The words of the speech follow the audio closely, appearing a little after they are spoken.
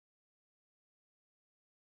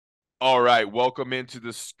All right, welcome into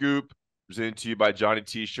the Scoop, presented to you by Johnny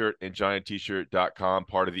T-Shirt and JohnnyT-Shirt.com,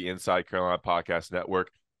 part of the Inside Carolina Podcast Network.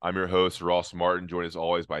 I'm your host, Ross Martin, joined as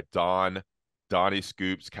always by Donnie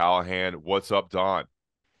Scoops, Callahan. What's up, Don?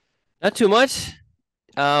 Not too much.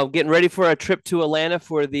 Getting ready for a trip to Atlanta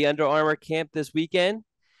for the Under Armour camp this weekend.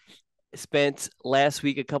 Spent last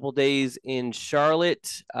week a couple days in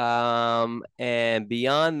Charlotte. And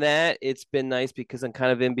beyond that, it's been nice because I'm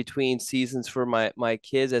kind of in between seasons for my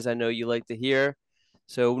kids, as I know you like to hear.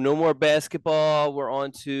 So no more basketball. We're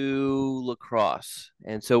on to lacrosse.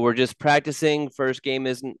 And so we're just practicing. First game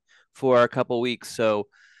isn't for a couple weeks. So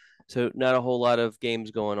not a whole lot of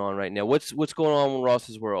games going on right now. What's going on in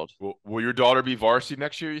Ross's world? Will your daughter be varsity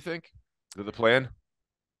next year, you think? Is that the plan?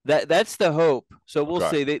 That's the hope. So we'll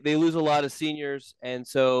Okay, see. They lose a lot of seniors, and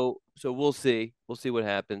so we'll see. We'll see what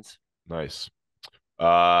happens. nice.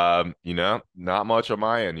 Not much on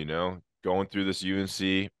my end, going through this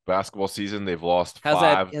UNC basketball season. They've lost How's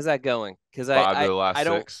that going? Because five of the last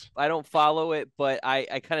six. I don't follow it, but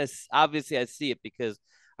I kind of obviously I see it because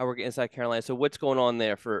I work inside Carolina. So what's going on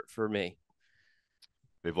there for me?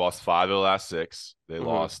 They've lost five of the last six. They Mm-hmm.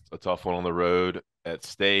 lost a tough one on the road at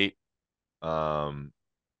State. Um,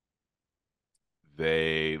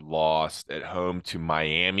 they lost at home to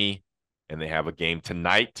Miami, and they have a game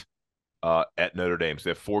tonight at Notre Dame. So they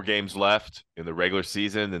have four games left in the regular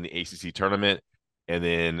season, then the ACC tournament, and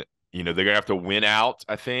then they're gonna have to win out,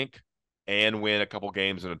 I think, and win a couple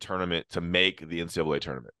games in a tournament to make the NCAA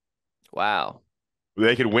tournament. Wow.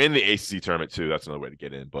 They could win the ACC tournament too. That's another way to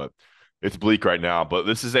get in, but it's bleak right now. But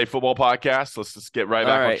this is a football podcast. Let's just get right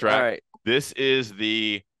All back on right. All track. right. This is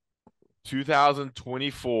the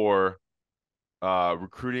 2024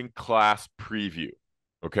 recruiting class preview.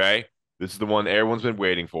 Okay, this is the one everyone's been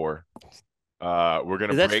waiting for. We're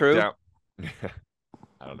gonna Is that break true? down.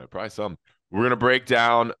 I don't know, probably some. We're gonna break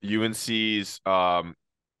down UNC's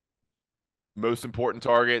most important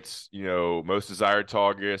targets, most desired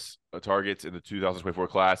targets in the 2024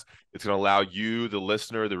 class. It's going to allow you, the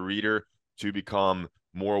listener, the reader, to become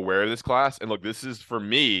more aware of this class. And look, this is for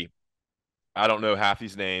me. I don't know half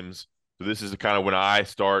these names, so this is kind of when I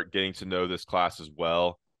start getting to know this class as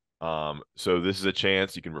well. So this is a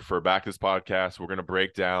chance you can refer back to this podcast. We're going to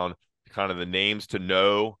break down kind of the names to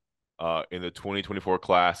know in the 2024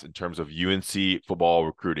 class in terms of UNC football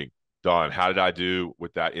recruiting. Don, how did I do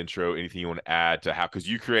with that intro? Anything you want to add to how? Because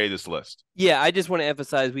you created this list. Yeah, I just want to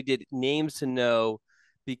emphasize we did names to know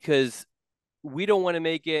because we don't want to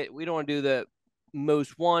make it. We don't want to do the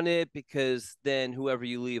most wanted because then whoever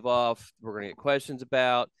you leave off, we're gonna get questions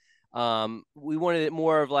about. We wanted it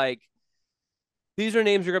more of like these are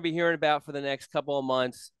names you're gonna be hearing about for the next couple of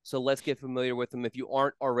months. So let's get familiar with them if you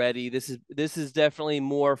aren't already. This is definitely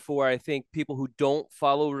more for I think people who don't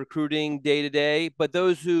follow recruiting day to day, but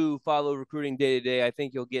those who follow recruiting day to day, I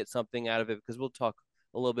think you'll get something out of it because we'll talk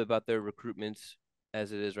a little bit about their recruitments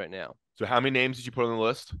as it is right now. So how many names did you put on the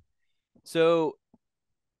list? So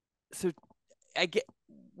so I get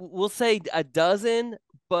we'll say a dozen,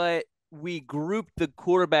 but we grouped the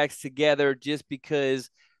quarterbacks together just because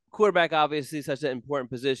quarterback obviously is such an important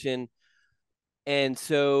position. And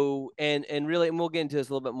so and really and we'll get into this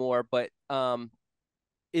a little bit more, but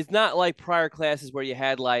it's not like prior classes where you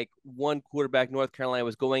had like one quarterback North Carolina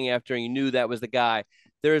was going after and you knew that was the guy.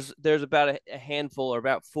 There's about a handful or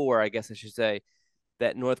about four, I guess I should say,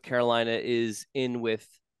 that North Carolina is in with,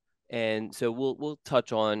 and so we'll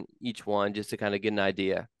touch on each one just to kind of get an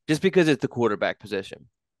idea. Just because it's the quarterback position,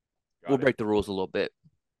 we'll Got it. break the rules a little bit.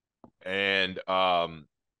 And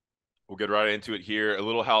we'll get right into it here. A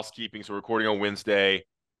little housekeeping. So we're recording on Wednesday.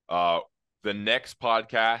 The next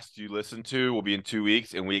podcast you listen to will be in 2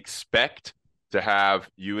 weeks, and we expect to have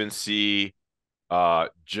UNC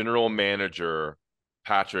General Manager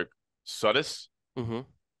Patrick Sudis. Mm-hmm. Is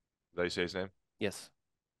that how you say his name? Yes.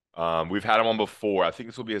 We've had him on before. I think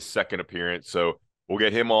this will be his second appearance. So we'll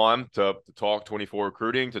get him on to talk 24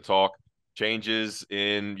 recruiting, to talk changes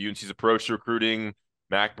in UNC's approach to recruiting,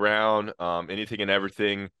 Mac Brown, anything and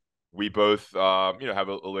everything. We both, have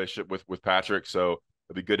a relationship with Patrick. So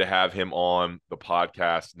it'll be good to have him on the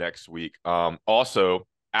podcast next week. Also,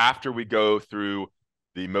 after we go through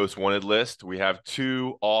the most wanted list, we have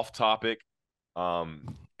two off-topic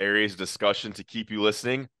areas of discussion to keep you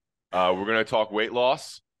listening. We're going to talk weight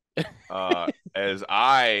loss, as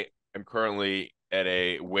I am currently at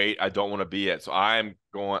a weight I don't want to be at. So I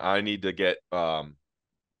need to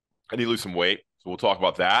lose some weight. So we'll talk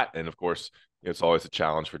about that. And of course, it's always a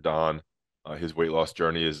challenge for Don. His weight loss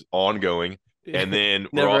journey is ongoing. And then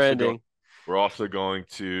Never ending. we're also going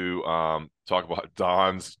to talk about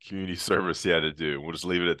Don's community service he had to do. We'll just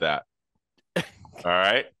leave it at that. All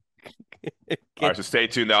right. All right, so stay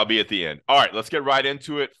tuned. That'll be at the end. All right, let's get right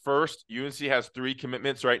into it. First, UNC has 3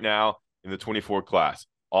 commitments right now in the 24 class.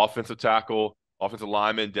 Offensive tackle, offensive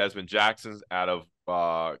lineman Desmond Jackson out of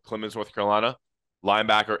Clemens, North Carolina.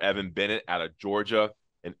 Linebacker Evan Bennett out of Georgia.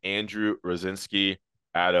 And Andrew Rosinski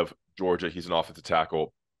out of Georgia. He's an offensive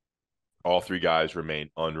tackle. All 3 guys remain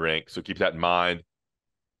unranked. So keep that in mind.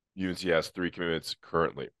 UNC has 3 commitments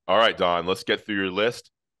currently. All right, Don, let's get through your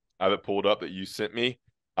list. I have it pulled up that you sent me.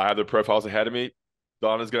 I have their profiles ahead of me.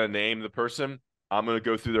 Don is going to name the person. I'm going to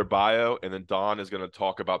go through their bio, and then Don is going to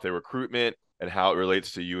talk about their recruitment and how it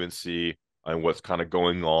relates to UNC and what's kind of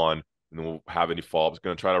going on. And then we'll have any follow-ups.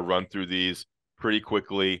 Going to try to run through these pretty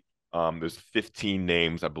quickly. There's 15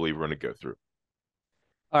 names I believe we're going to go through.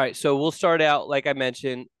 All right, so we'll start out, like I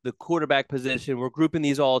mentioned, the quarterback position. We're grouping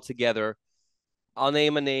these all together. I'll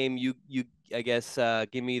name a name. You, I guess,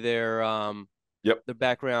 give me their the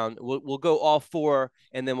background. We'll go all 4,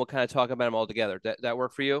 and then we'll kind of talk about them all together. That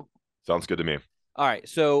work for you? Sounds good to me. All right.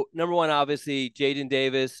 So number 1, obviously, Jaden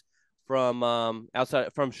Davis from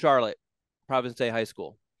from Charlotte, Providence Day High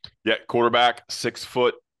School. Yeah, quarterback,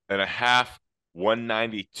 6'1.5",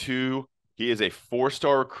 192. He is a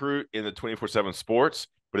 4-star recruit in the 24/7 Sports,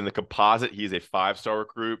 but in the composite, he's a 5-star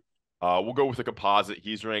recruit. We'll go with the composite.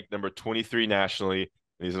 He's ranked number 23 nationally,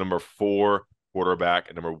 and he's a number 4 quarterback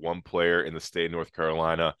and number 1 player in the state of North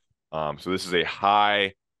Carolina. So this is a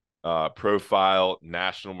high profile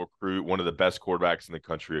national recruit, one of the best quarterbacks in the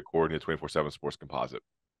country, according to 24/7 Sports composite.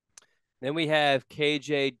 Then we have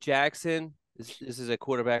KJ Jackson. This is a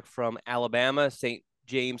quarterback from Alabama, St.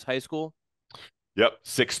 James High School. Yep,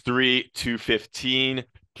 6'3", 215.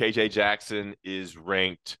 KJ Jackson is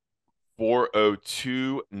ranked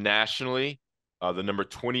 402 nationally, the number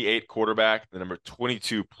 28 quarterback, the number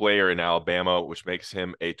 22 player in Alabama, which makes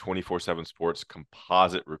him a 24/7 Sports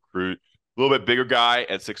composite recruit. A little bit bigger guy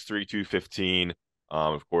at 6'3", 215,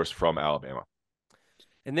 of course, from Alabama.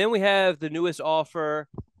 And then we have the newest offer,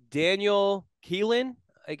 Daniel Keelan,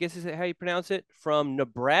 I guess is how you pronounce it, from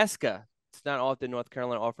Nebraska. It's not often North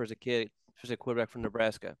Carolina offers a kid, especially a quarterback from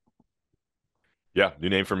Nebraska. Yeah, new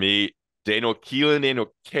name for me. Daniel Kaelin,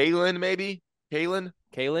 maybe? Kaelin?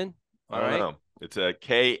 All I don't right. know. It's a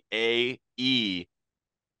Kaelin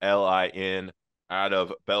out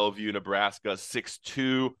of Bellevue, Nebraska,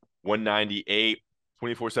 6'2", 198,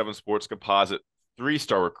 24/7 Sports composite,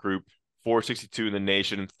 3-star recruit, 462 in the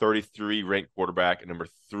nation, 33 ranked quarterback, and number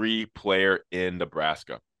 3 player in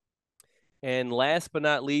Nebraska. And last but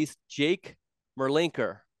not least, Jake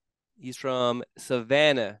Merlinker. He's from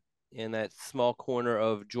Savannah in that small corner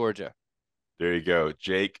of Georgia. There you go.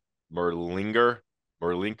 Jake Merlinker.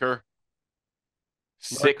 Merklinger.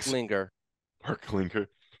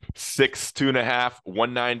 6'2.5",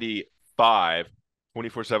 195,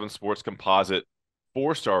 24/7 Sports composite,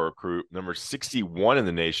 4-star recruit, number 61 in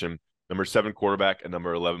the nation, number 7 quarterback, and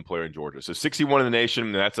number 11 player in Georgia. So 61 in the nation,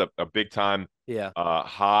 and that's a big time,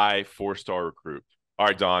 high 4-star recruit. All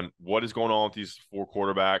right, Don, what is going on with these 4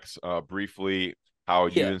 quarterbacks? Briefly, how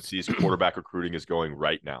UNC's quarterback recruiting is going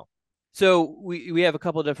right now. So we have a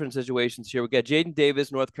couple of different situations here. We got Jaden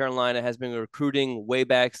Davis, North Carolina, has been recruiting way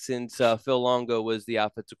back since Phil Longo was the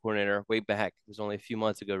offensive coordinator. Way back, it was only a few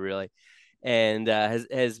months ago, really, and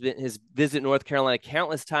has visited North Carolina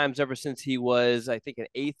countless times ever since he was, I think, an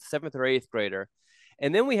 7th or 8th grader.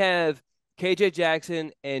 And then we have KJ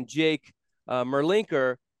Jackson and Jake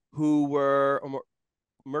Merlinker, who were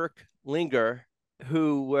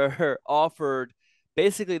offered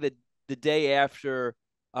basically the day after.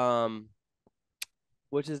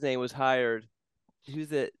 What's his name was hired? Who's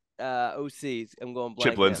the OC? I'm going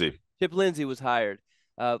blank. Chip Lindsey. Chip Lindsey was hired.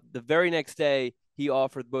 The very next day, he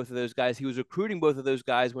offered both of those guys. He was recruiting both of those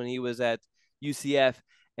guys when he was at UCF.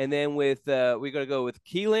 And then with we're gonna go with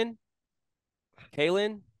Kaelin.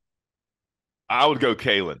 I would go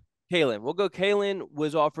Kaelin. We'll go. Kaelin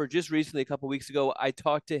was offered just recently, a couple weeks ago. I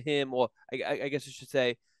talked to him. Well, I guess I should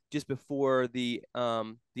say just before the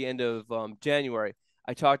end of January.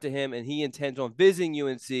 I talked to him, and he intends on visiting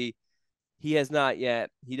UNC. He has not yet.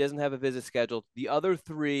 He doesn't have a visit scheduled. The other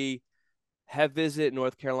 3 have visited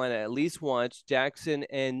North Carolina at least once. Jackson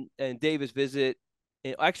and Davis visit.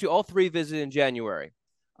 Actually, all 3 visited in January.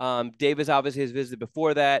 Davis obviously has visited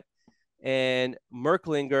before that, and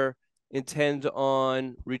Merklinger intends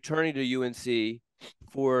on returning to UNC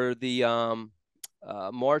for the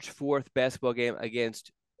March 4th basketball game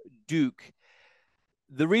against Duke.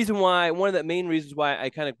 One of the main reasons why I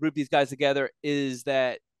kind of group these guys together is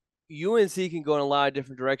that UNC can go in a lot of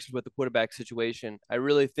different directions with the quarterback situation. I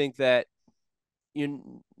really think that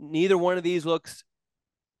neither one of these looks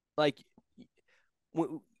like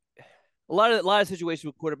a lot of situations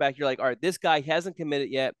with quarterback, you're like, all right, this guy hasn't committed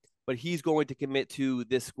yet, but he's going to commit to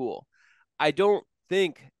this school. I don't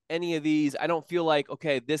think any of these. I don't feel like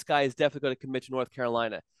okay, this guy is definitely going to commit to North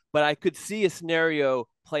Carolina, but I could see a scenario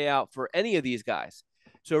play out for any of these guys.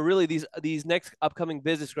 So really, these next upcoming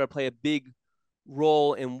visits are going to play a big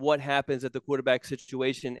role in what happens at the quarterback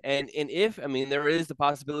situation. And if I mean there is the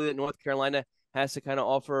possibility that North Carolina has to kind of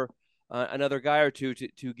offer another guy or two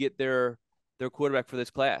to get their quarterback for this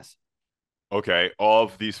class. Okay,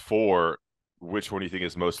 of these four, which one do you think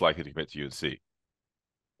is most likely to commit to UNC?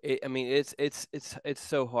 I mean it's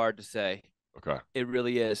so hard to say. Okay. It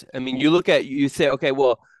really is. I mean, you say okay,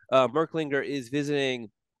 well, Merklinger is visiting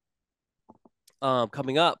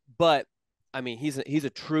coming up, but I mean he's a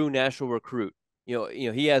true national recruit.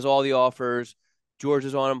 He has all the offers.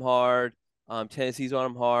 Georgia's on him hard. Tennessee's on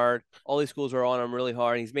him hard. All these schools are on him really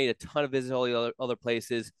hard. And he's made a ton of visits to all the other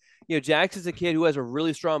places. Jackson's a kid who has a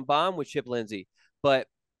really strong bond with Chip Lindsey, but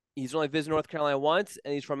he's only visited North Carolina once,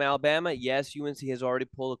 and he's from Alabama. Yes, UNC has already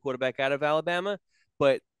pulled a quarterback out of Alabama,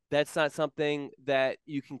 but that's not something that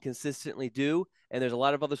you can consistently do. And there's a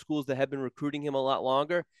lot of other schools that have been recruiting him a lot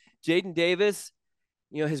longer. Jaden Davis,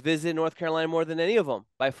 has visited North Carolina more than any of them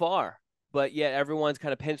by far, but yet everyone's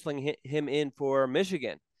kind of penciling him in for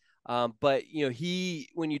Michigan. But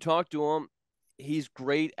when you talk to him, he's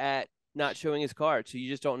great at not showing his card, so you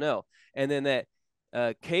just don't know. And then that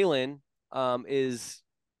Callahan is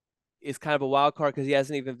kind of a wild card because he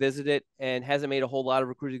hasn't even visited and hasn't made a whole lot of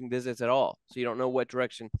recruiting visits at all, so you don't know what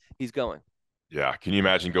direction he's going. Yeah. Can you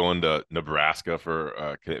imagine going to Nebraska for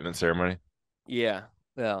a commitment ceremony? Yeah,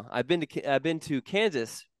 well, I've been to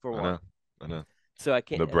Kansas for I one, know. I know. so I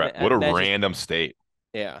can't Nebraska. What a imagine. random state.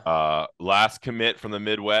 Yeah, Last commit from the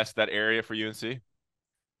Midwest, that area for UNC?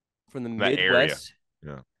 from the That area. Midwest.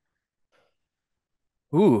 Yeah.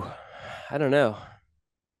 Ooh, I don't know.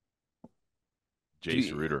 Do Jace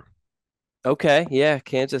you, Reuter. okay, yeah,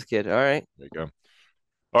 Kansas kid. All right. There you go.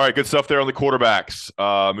 All right, good stuff there on the quarterbacks.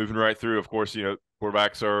 Moving right through, of course,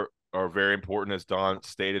 quarterbacks are very important, as Don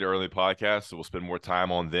stated early in the podcast. So we'll spend more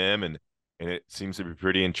time on them, and it seems to be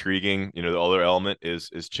pretty intriguing. The other element is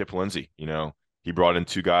Chip Lindsey. He brought in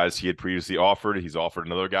two guys he had previously offered. He's offered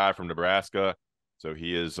another guy from Nebraska, so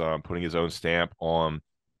he is putting his own stamp on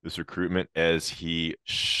this recruitment as he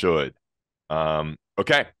should.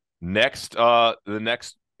 Okay, next, the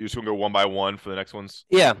next. You're just gonna go one by one for the next ones.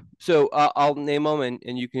 Yeah. So I'll name them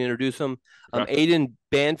and you can introduce them. Okay. Aiden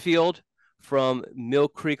Banfield from Mill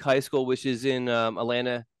Creek High School, which is in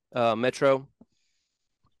Atlanta Metro.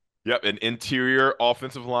 Yep, an interior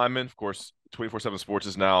offensive lineman. Of course, 24/7 Sports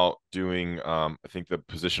is now doing, I think, the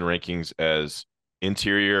position rankings as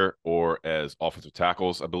interior or as offensive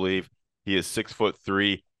tackles, I believe. He is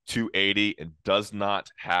 6'3", 280, and does not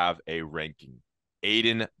have a ranking.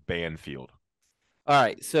 Aiden Banfield. All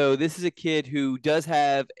right. So this is a kid who does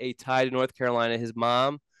have a tie to North Carolina. His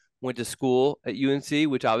mom went to school at UNC,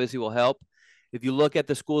 which obviously will help. If you look at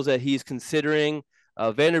the schools that he's considering,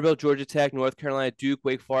 Vanderbilt, Georgia Tech, North Carolina, Duke,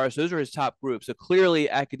 Wake Forest, those are his top groups. So clearly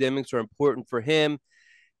academics are important for him.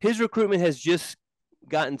 His recruitment has just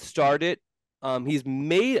gotten started. I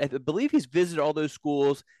believe he's visited all those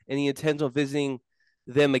schools, and he intends on visiting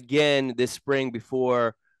them again this spring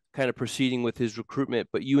before kind of proceeding with his recruitment.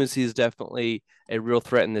 But UNC is definitely a real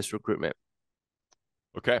threat in this recruitment.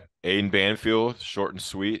 Okay. Aiden Banfield, short and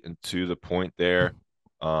sweet and to the point there.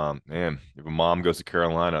 Man, if a mom goes to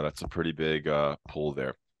Carolina, that's a pretty big pull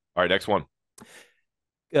there. All right, next one.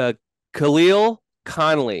 Khalil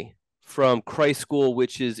Connolly from Christ School,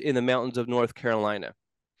 which is in the mountains of North Carolina.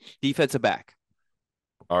 Defensive back.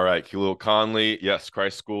 All right, Khalil Conley. Yes,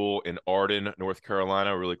 Christ School in Arden, North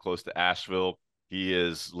Carolina, really close to Asheville. He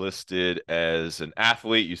is listed as an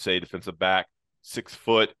athlete. You say defensive back, 6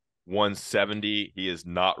 foot, 170. He is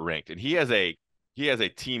not ranked, and he has a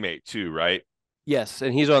teammate too, right? Yes,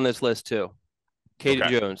 and he's on this list too. Caden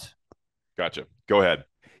Okay, Jones. gotcha. Go ahead.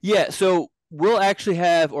 Yeah, so we'll actually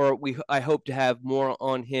have, I hope to have more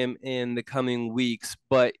on him in the coming weeks.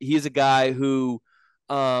 But he's a guy who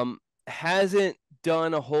hasn't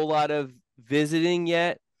done a whole lot of visiting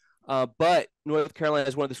yet. But North Carolina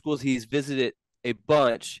is one of the schools he's visited a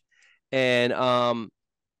bunch, and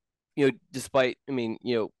despite, I mean,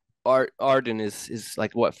 Arden is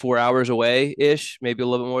like what 4 hours away ish, maybe a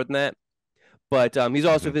little bit more than that. But he's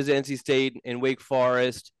also visited NC State and Wake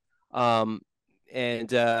Forest. And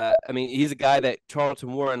I mean, he's a guy that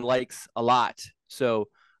Charlton Warren likes a lot. So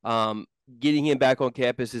getting him back on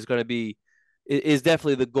campus is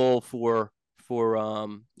definitely the goal for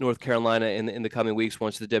North Carolina in the coming weeks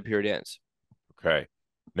once the dead period ends. Okay.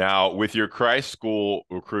 Now, with your Christ School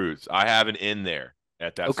recruits, I have an in there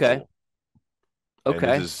at that Okay. school. And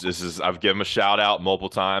Okay. this is I've given him a shout out multiple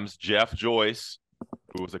times. Jeff Joyce,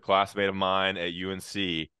 who was a classmate of mine at UNC.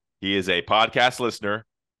 He is a podcast listener.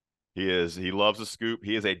 He loves the scoop.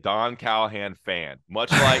 He is a Don Callahan fan,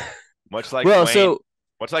 much like Well, Wayne,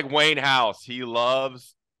 much like Wayne House. He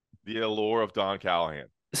loves the allure of Don Callahan.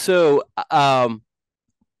 so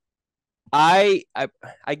I I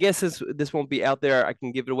I guess this won't be out there. I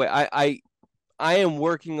can give it away. I am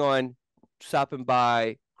working on stopping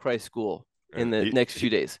by Christ School in And the next few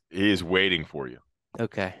days. he is waiting for you.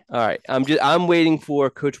 Okay. All right. I'm waiting for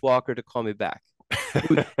Coach Walker to call me back.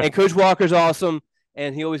 And Coach Walker's awesome,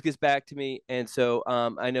 and he always gets back to me. And so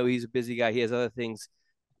I know he's a busy guy. He has other things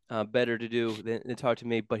better to do than talk to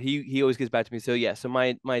me, but he always gets back to me. So yeah. So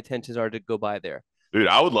my intentions are to go by there. Dude,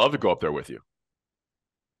 I would love to go up there with you.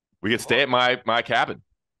 We could stay at my cabin.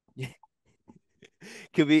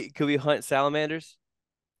 Could we hunt salamanders?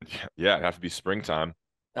 Yeah, it'd have to be springtime.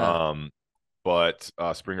 Uh, But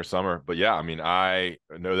spring or summer. But yeah, I mean, I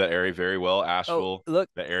know that area very well. oh, Asheville, look,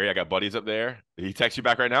 that area. I got buddies up there. Did he text you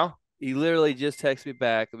back right now? he literally just texted me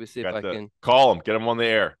back. Let me see if Got I to can. call him, get him on the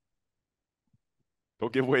air.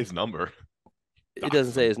 Don't give away his number. It doesn't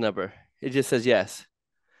Dox say him. his number. It just says yes.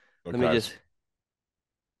 Let me Okay. just.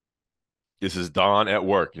 This is Don at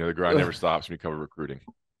work. You know, the grind never stops when you cover recruiting.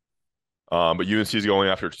 But UNC is going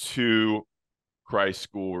after two Christ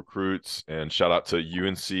School recruits, and shout out to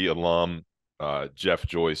UNC alum Jeff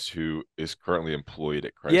Joyce, who is currently employed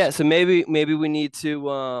at Christ Yeah. So School. maybe we need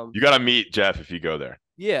to. You got to meet Jeff if you go there.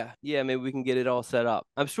 Yeah. Maybe we can get it all set up.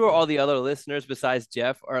 I'm sure all the other listeners besides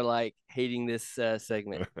Jeff are like hating this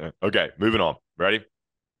segment. Okay, moving on. Ready?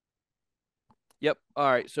 Yep. All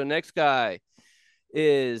right. So next guy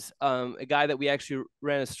is a guy that we actually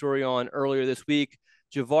ran a story on earlier this week.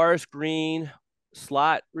 Javaris Green,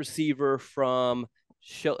 slot receiver from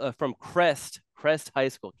Crest High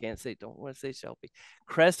School. Can't say, don't want to say Shelby.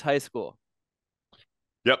 Crest High School.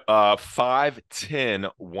 Yep. 5'10",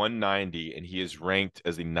 190, and he is ranked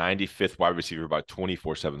as the 95th wide receiver by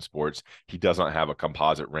 24/7 Sports. He does not have a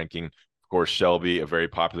composite ranking. Of course, Shelby, a very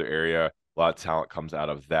popular area. A lot of talent comes out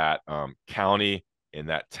of that county in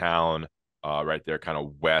that town right there, kind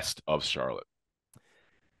of west of Charlotte.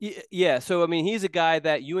 Yeah. So, I mean, he's a guy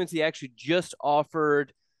that UNC actually just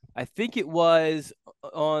offered. I think it was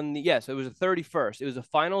yes, it was the 31st. It was the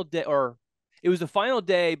final day, or it was the final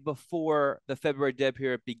day before the February dead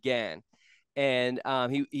period began. And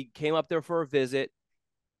he came up there for a visit,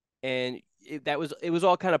 and it was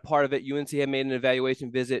all kind of part of it. UNC had made an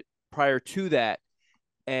evaluation visit prior to that,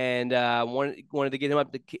 and wanted to get him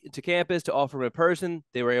up to campus to offer him a person.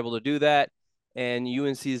 They were able to do that, and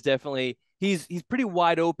UNC is definitely he's pretty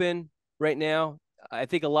wide open right now. I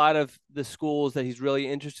think a lot of the schools that he's really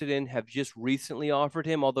interested in have just recently offered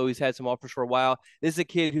him, although he's had some offers for a while. This is a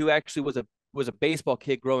kid who actually was a baseball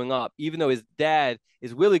kid growing up, even though his dad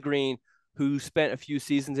is Willie Green, who spent a few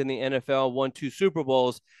seasons in the NFL, won 2 Super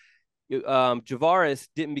Bowls. Javaris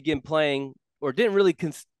didn't begin playing or didn't really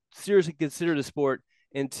seriously consider the sport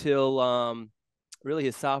until really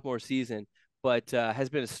his sophomore season, but has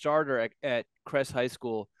been a starter at Crest High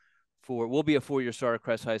School will be a 4-year starter at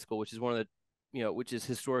Crest High School, which is one of the, which is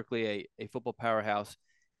historically a football powerhouse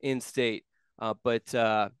in state. But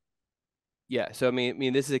yeah, so I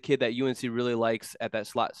mean, this is a kid that UNC really likes at that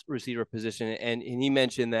slot receiver position, and he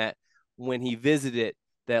mentioned that when he visited,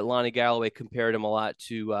 that Lonnie Galloway compared him a lot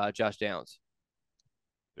to Josh Downs.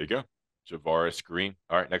 There you go. Javaris Green.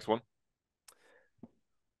 All right, next one.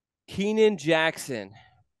 Keenan Jackson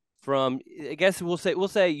from, I guess we'll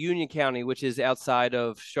say Union County, which is outside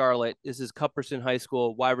of Charlotte. This is Cupperson High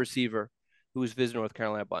School wide receiver who's visiting North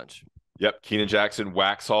Carolina a bunch. Yep, Keenan Jackson,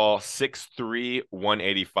 Waxhaw, 6'3",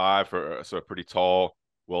 185, so a pretty tall,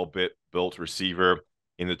 built receiver.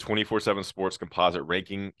 In the 24/7 Sports composite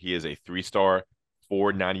ranking, he is a 3-star,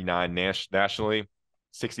 499 nationally,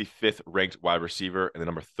 65th ranked wide receiver, and the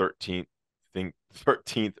number 13th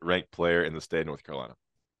ranked player in the state of North Carolina.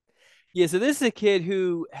 Yeah, so this is a kid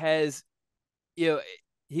who has,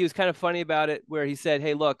 he was kind of funny about it, where he said,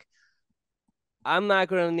 "Hey, look, I'm not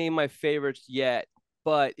going to name my favorites yet,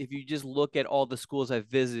 but if you just look at all the schools I've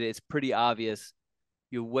visited, it's pretty obvious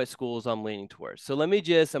what schools I'm leaning towards." So let me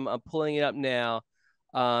I'm pulling it up now.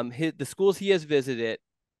 The schools he has visited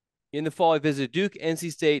in the fall, he visited Duke,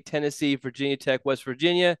 NC State, Tennessee, Virginia Tech, West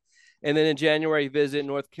Virginia, and then in January he visited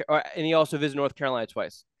and he also visited North Carolina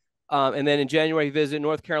twice. And then in January he visited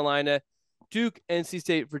North Carolina, Duke, NC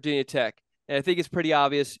State, Virginia Tech. And I think it's pretty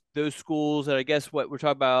obvious those schools that I guess what we're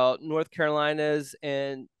talking about, North Carolina's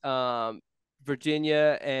and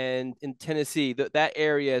Virginia and in Tennessee, that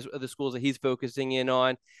area is the schools that he's focusing in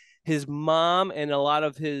on. His mom and a lot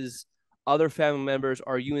of his other family members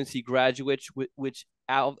are UNC graduates, which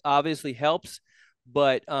obviously helps.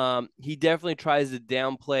 But he definitely tries to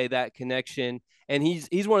downplay that connection, and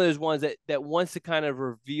he's one of those ones that wants to kind of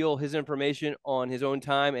reveal his information on his own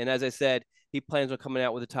time. And as I said, he plans on coming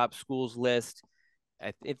out with a top schools list.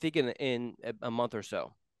 I think in a month or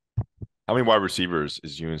so. How many wide receivers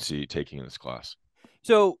is UNC taking in this class?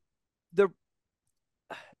 So the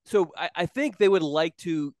I think they would like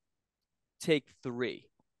to take 3,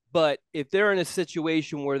 but if they're in a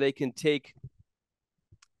situation where they can take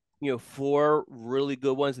 4 really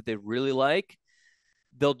good ones that they really like,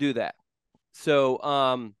 they'll do that.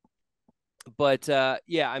 So but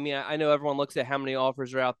yeah, I mean, I know everyone looks at how many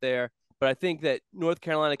offers are out there, but I think that North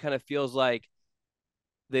Carolina kind of feels like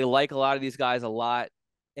they like a lot of these guys a lot,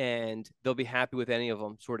 and they'll be happy with any of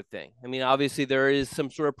them, sort of thing. I mean, obviously there is some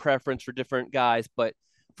sort of preference for different guys, but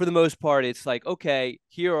for the most part, it's like, okay,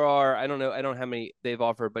 here are, I don't know how many they've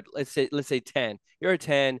offered, but let's say 10. Here are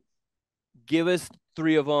 10. Give us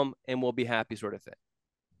 3 of them, and we'll be happy, sort of thing.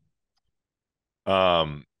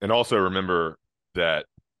 And also remember that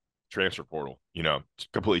transfer portal,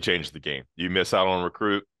 completely changes the game. You miss out on a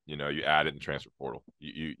recruit, you add it in the transfer portal.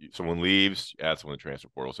 Someone leaves, you add someone in the transfer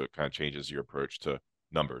portal, so it kind of changes your approach to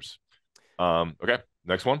numbers. Okay,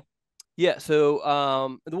 next one. Yeah.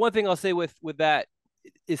 So the one thing I'll say with that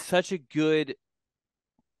is such a good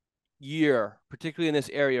year, particularly in this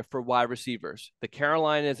area for wide receivers. The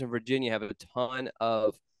Carolinas and Virginia have a ton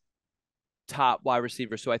of top wide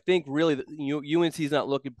receivers. So I think really UNC is not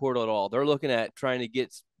looking portal at all. They're looking at trying to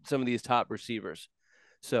get some of these top receivers.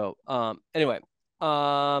 So anyway,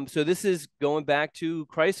 so this is going back to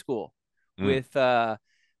Christ School with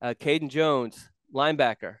Caden Jones,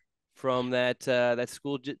 linebacker from that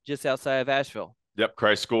school just outside of Asheville. Yep,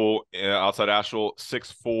 Christ School outside Asheville,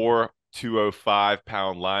 6'4",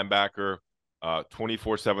 205-pound linebacker,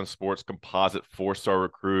 24/7 Sports composite 4-star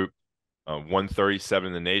recruit, 137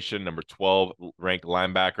 in the nation, number 12 ranked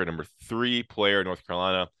linebacker, number 3 player in North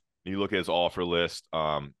Carolina. You look at his offer list,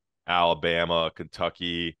 Alabama,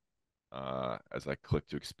 Kentucky, as I click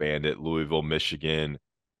to expand it, Louisville, Michigan,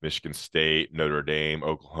 Michigan State, Notre Dame,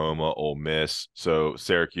 Oklahoma, Ole Miss. So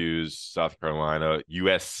Syracuse, South Carolina,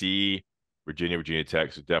 USC, Virginia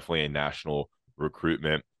Tech. So definitely a national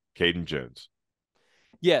recruitment. Caden Jones.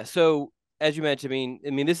 Yeah. So as you mentioned, I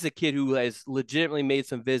mean, this is a kid who has legitimately made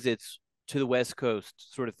some visits to the West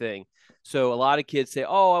Coast, sort of thing. So a lot of kids say,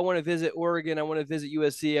 "Oh, I want to visit Oregon. I want to visit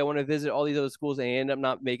USC. I want to visit all these other schools," and they end up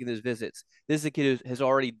not making those visits. This is a kid who has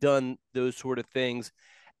already done those sort of things.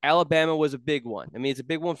 Alabama was a big one. I mean, it's a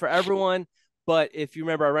big one for everyone. But if you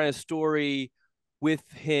remember, I ran a story with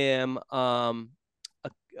him,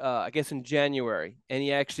 I guess in January, and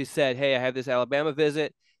he actually said, "Hey, I have this Alabama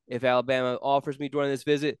visit. If Alabama offers me during this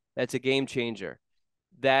visit, that's a game changer."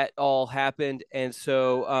 That all happened, and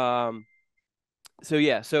so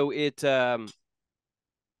yeah, so it sorry,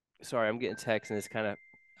 I'm getting text and it's kind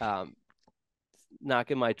of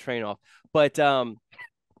knocking my train off. But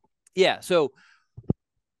yeah, so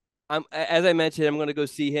I'm, as I mentioned, I'm going to go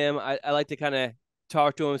see him. I like to kind of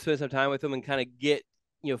talk to him, spend some time with him, and kind of get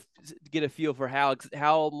get a feel for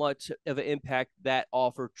how much of an impact that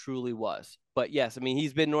offer truly was. But yes, I mean,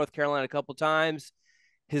 he's been in North Carolina a couple times.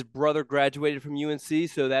 His brother graduated from UNC,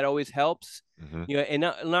 so that always helps. And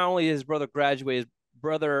not only his brother graduated, his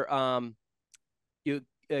brother Caden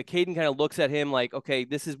kind of looks at him like, okay,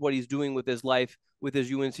 this is what he's doing with his life with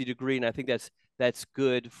his UNC degree, and I think that's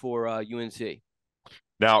good for UNC.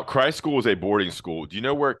 Now, Christ School is a boarding school. Do you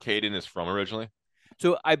know where Caden is from originally?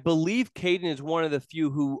 So I believe Caden is one of the few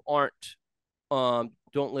who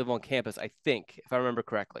don't live on campus. I think, if I remember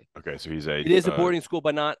correctly. Okay, so it is a boarding school,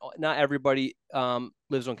 but not everybody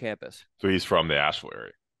lives on campus. So he's from the Asheville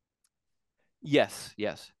area. Yes.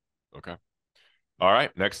 Okay. All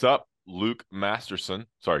right. Next up, Luke Masterson.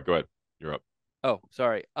 Sorry, go ahead. You're up. Oh,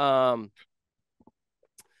 sorry.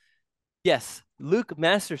 Yes, Luke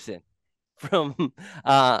Masterson from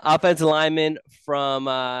offensive lineman from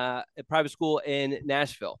a private school in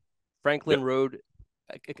Nashville, Franklin Road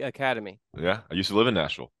Academy. Yeah, I used to live in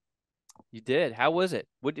Nashville. You did? How was it?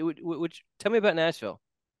 Tell me about Nashville.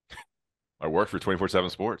 I worked for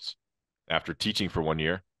 24/7 Sports after teaching for 1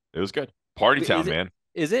 year. It was good. Party town, man.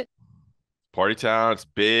 Is it? Party town. It's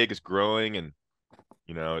big. It's growing, and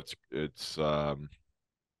it's a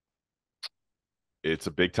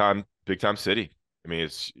big time city. I mean,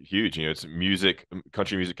 it's huge. It's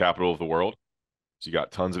country music capital of the world. So you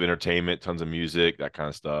got tons of entertainment, tons of music, that kind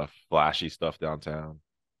of stuff, flashy stuff downtown.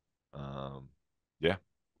 Yeah.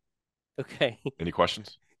 Okay. Any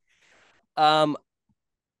questions? It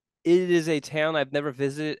is a town I've never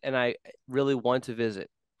visited, and I really want to visit.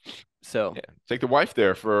 So Yeah, take the wife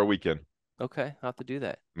there for a weekend. okay, I'll have to do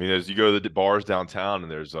that. I mean, as you go to the bars downtown,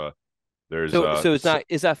 and there's So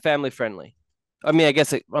it's not family friendly. I mean, I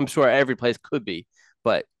guess I'm sure every place could be,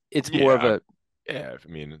 but it's more of yeah, a yeah. I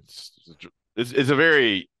mean, it's a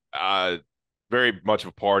very very much of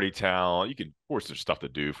a party town. You can, of course, there's stuff to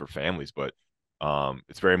do for families, but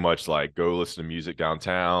it's very much like go listen to music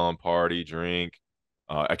downtown, party, drink.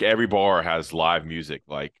 Like every bar has live music,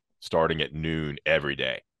 like starting at noon every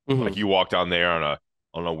day. Like mhm. you walk down there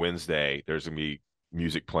on a Wednesday, there's gonna be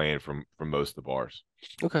music playing from most of the bars.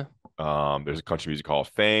 Okay. There's a country music hall of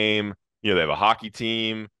fame. You know, they have a hockey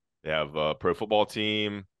team, they have a pro football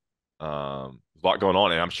team. There's a lot going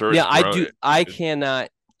on, and I'm sure Yeah, it's I grown. do.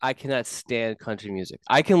 I cannot stand country music.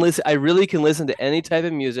 I can listen. I really can listen to any type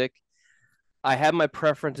of music. I have my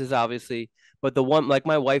preferences, obviously, but the one like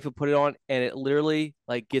my wife would put it on, and it literally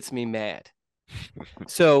like gets me mad.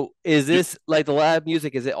 So, is You, this like the live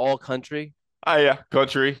music? Is it all country? yeah,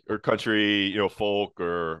 country or country, folk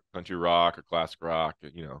or country rock or classic rock.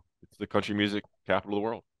 It's the country music capital of the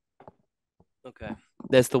world. Okay,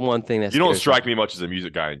 that's the one thing that You don't scares me. strike me much as a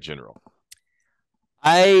music guy in general.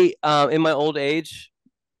 In my old age,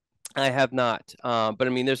 I have not. But I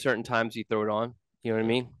mean, there's certain times you throw it on. You know what I Yeah.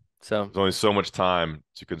 mean? So There's only so much time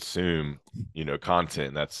to consume,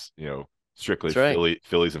 content that's, strictly that's right.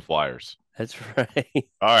 Phillies and Flyers. That's right.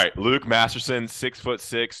 All right, Luke Masterson,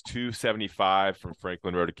 6'6", 275 from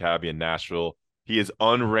Franklin Road Academy in Nashville. He is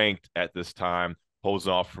unranked at this time, holds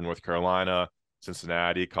off from North Carolina,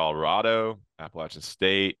 Cincinnati, Colorado, Appalachian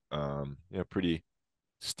State. Pretty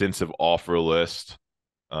extensive offer list.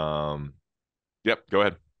 Um, yep, go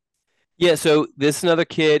ahead. Yeah. So this is another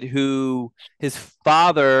kid who his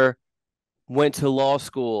father went to law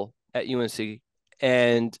school at UNC,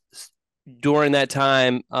 and during that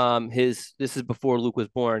time, his this is before Luke was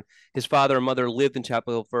born. His father and mother lived in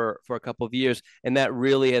Chapel Hill for a couple of years, and that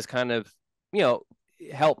really has kind of you know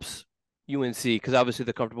helps UNC because obviously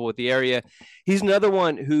they're comfortable with the area. He's another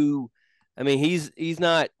one who, I mean, he's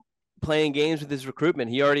not playing games with his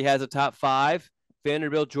recruitment. He already has a top five: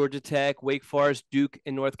 Vanderbilt, Georgia Tech, Wake Forest, Duke,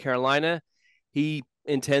 and North Carolina. He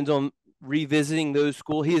intends on revisiting those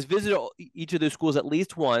schools. He has visited each of those schools at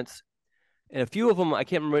least once, and a few of them I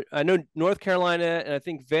can't remember. I know North Carolina and I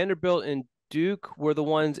think Vanderbilt and Duke were the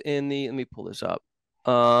ones in the. Let me pull this up.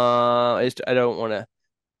 I don't want to.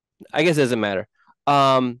 I guess it doesn't matter.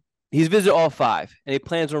 He's visited all five, and he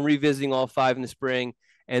plans on revisiting all five in the spring,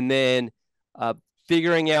 and then uh,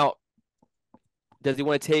 figuring out does he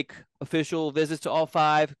want to take official visits to all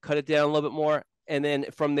five, cut it down a little bit more, and then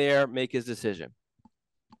from there make his decision.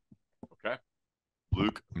 Okay.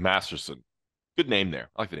 Luke Masterson. Good name there.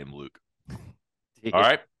 I like the name Luke. All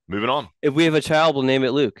right, moving on. If we have a child, we'll name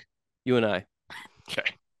it Luke. You and I. Okay,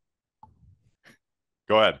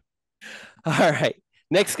 go ahead. All right.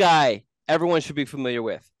 Next guy, everyone should be familiar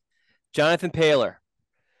with. Jonathan Paler.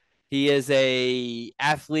 He is a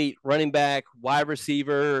athlete, running back, wide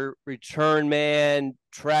receiver, return man,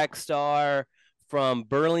 track star from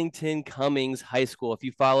Burlington Cummings High School. If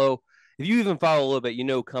you even follow a little bit, you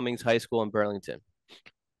know Cummings High School in Burlington.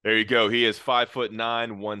 There you go. He is 5'9",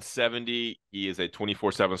 170. He is a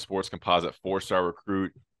 24/7 Sports Composite 4-star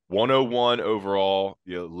recruit, 101 overall,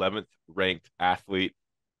 the 11th ranked athlete,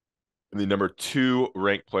 and the number 2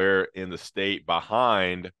 ranked player in the state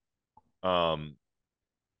behind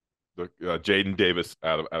the Jaden Davis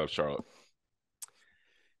out of Charlotte.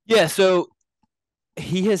 Yeah, so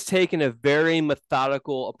he has taken a very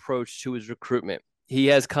methodical approach to his recruitment. He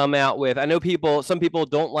has come out with, I know some people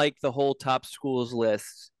don't like the whole top schools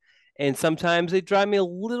lists, and sometimes they drive me a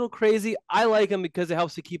little crazy. I like them because it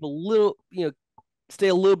helps to keep a little, stay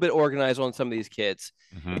a little bit organized on some of these kids.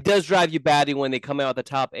 Mm-hmm. It does drive you batty when they come out the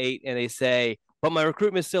top 8 and they say, but my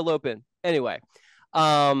recruitment is still open. Anyway,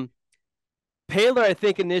 Paler, I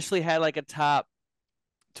think, initially had like a top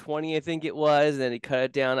 20, I think it was. And then he cut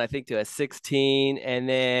it down, I think, to a 16. And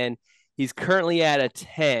then he's currently at a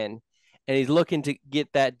 10. And he's looking to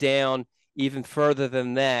get that down even further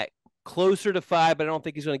than that, closer to 5, but I don't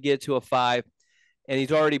think he's going to get it to a 5. And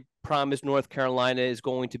he's already promised North Carolina is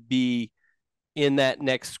going to be in that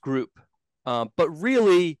next group. But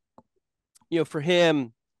really, for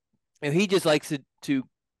him, he just likes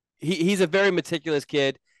he's a very meticulous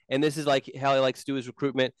kid, and this is like how he likes to do his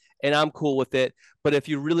recruitment, and I'm cool with it. But if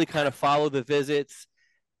you really kind of follow the visits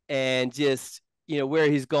and just where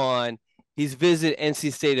he's gone, he's visited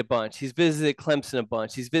NC State a bunch, he's visited Clemson a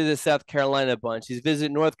bunch, he's visited South Carolina a bunch, he's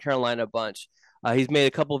visited North Carolina a bunch. He's made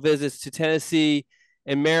a couple of visits to Tennessee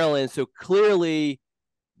and Maryland. So clearly,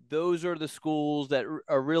 those are the schools that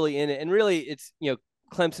are really in it, and really, it's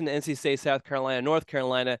Clemson, NC State, South Carolina, North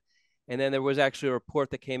Carolina. And then there was actually a report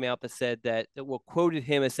that came out that said that, well, quoted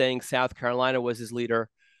him as saying South Carolina was his leader,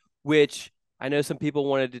 which I know some people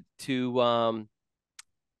wanted to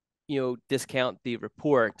discount the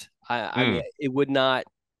report. I mean, Mm,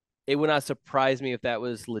 it would not surprise me if that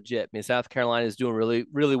was legit. I mean, South Carolina is doing really,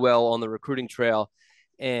 really well on the recruiting trail,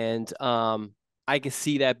 and I can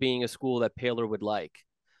see that being a school that Paler would like.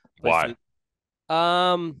 But why?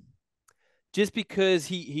 so, just because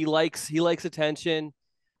he likes attention.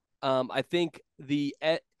 I think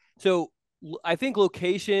so. I think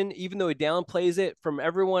location, even though he downplays it, from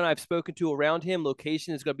everyone I've spoken to around him,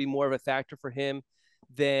 location is going to be more of a factor for him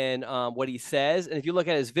than what he says. And if you look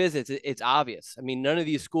at his visits, it's obvious. I mean, none of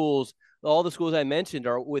these schools, all the schools I mentioned,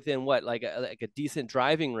 are within what like a decent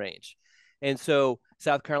driving range, and so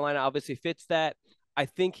South Carolina obviously fits that. I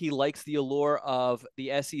think he likes the allure of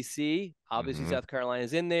the SEC. Obviously, Hmm. South Carolina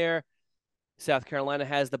is in there. South Carolina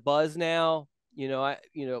has the buzz now.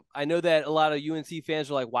 I know that a lot of UNC fans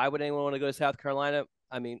are like, why would anyone want to go to South Carolina?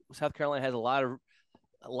 I mean, South Carolina has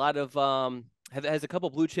has a couple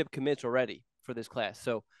blue chip commits already for this class.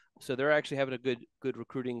 So they're actually having a good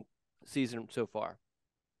recruiting season so far.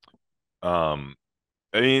 Um,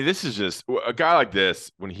 I mean, this is just a guy like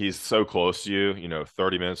this when he's so close to you,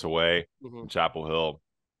 30 minutes away Mm-hmm. from Chapel Hill.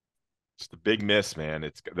 It's the big miss, man.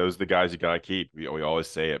 It's those are the guys you gotta keep. We always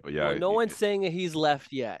say it, but Well, yeah, no one's saying that he's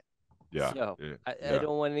left yet. yeah, So yeah, I yeah,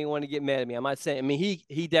 don't want anyone to get mad at me. I'm not saying. I mean,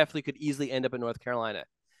 he definitely could easily end up in North Carolina.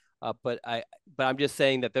 But I'm just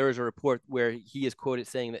saying that there is a report where he is quoted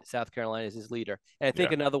saying that South Carolina is his leader, and I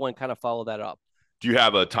think yeah. another one kind of followed that up. Do you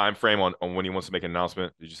have a time frame on when he wants to make an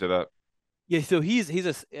announcement? Did you say that? Yeah, so he's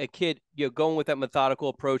a kid, going with that methodical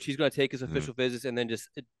approach. He's going to take his Mm, official visits and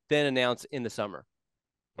then announce in the summer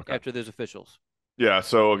okay. after there's officials. Yeah,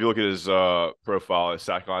 so if you look at his profile,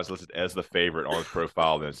 South Carolina is listed as the favorite on his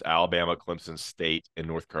profile. Then it's Alabama, Clemson State, and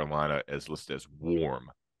North Carolina is listed as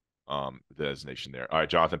warm. The designation there. All right,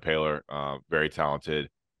 Jonathan Paler, very talented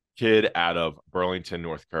kid out of Burlington,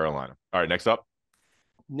 North Carolina. All right, next up.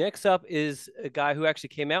 Next up is a guy who actually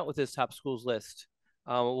came out with his top schools list.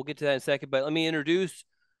 We'll get to that in a second, but let me introduce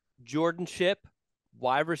Jordan Ship,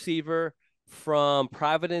 wide receiver from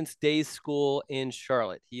Providence Day School in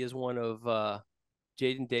Charlotte. He is one of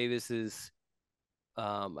Jaden Davis's,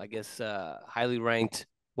 highly ranked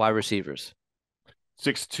wide receivers.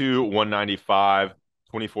 6'2", 195,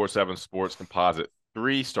 24/7 Sports composite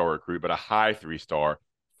three-star recruit, but a high three-star,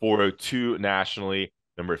 402 nationally,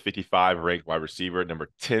 number 55 ranked wide receiver, number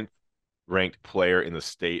 10th ranked player in the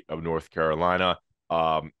state of North Carolina.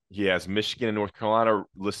 He has Michigan and North Carolina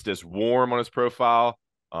listed as warm on his profile,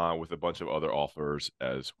 with a bunch of other offers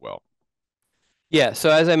as well. Yeah. So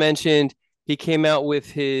as I mentioned, he came out with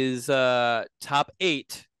his top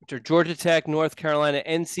eight, which are Georgia Tech, North Carolina,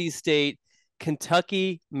 NC State,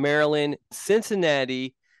 Kentucky, Maryland,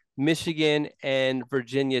 Cincinnati, Michigan, and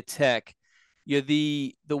Virginia Tech.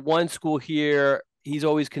 The one school here he's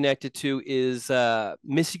always connected to is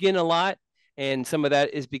Michigan a lot, and some of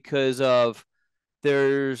that is because of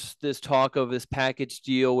there's this talk of this package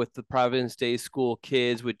deal with the Providence Day School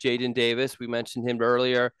kids with Jaden Davis. We mentioned him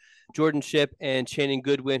earlier, Jordan Ship and Shannon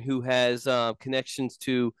Goodwin, who has connections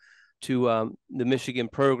to the Michigan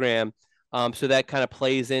program. So that kind of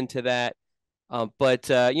plays into that. But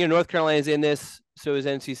North Carolina is in this. So is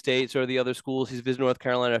NC State. So are the other schools. He's visited North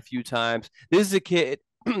Carolina a few times. This is a kid.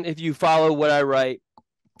 If you follow what I write,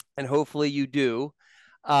 and hopefully you do,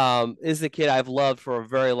 this is a kid I've loved for a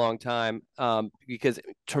very long time, because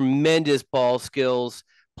tremendous ball skills,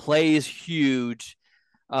 plays huge,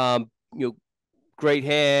 um, you know, great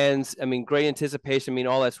hands. I mean, great anticipation. I mean,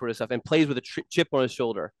 all that sort of stuff, and plays with a chip on his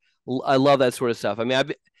shoulder. I love that sort of stuff. I mean,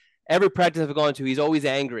 every practice I've gone to, he's always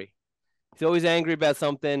angry. He's always angry about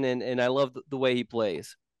something, and I love the way he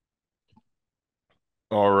plays.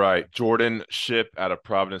 All right, Jordan Ship out of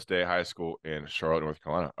Providence Day High School in Charlotte, North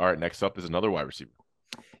Carolina. All right, next up is another wide receiver.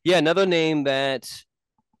 Yeah, another name that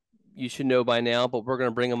you should know by now, but we're going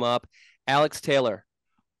to bring him up. Alex Taylor,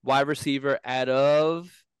 wide receiver out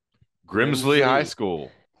of Grimsley High Grimsley.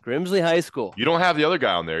 School. Grimsley High School. You don't have the other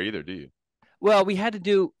guy on there either, do you? Well, we had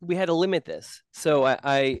to limit this. So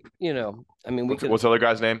I mean, we could What's the other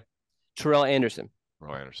guy's name? Terrell Anderson.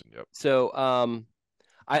 Roy Anderson. Yep. So I'm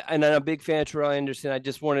a big fan of Terrell Anderson. I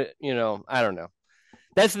just want to, I don't know.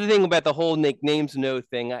 That's the thing about the whole nicknames no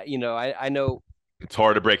thing. I know. It's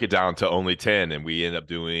hard to break it down to only 10, and we end up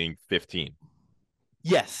doing 15.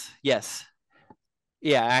 Yes, yes,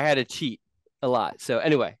 yeah. I had to cheat a lot. So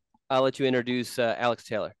anyway, I'll let you introduce Alex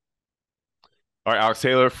Taylor. All right, Alex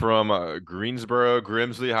Taylor from Greensboro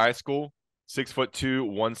Grimsley High School, 6'2",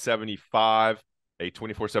 175, a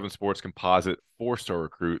 24/7 Sports composite 4-star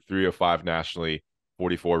recruit, 305 nationally,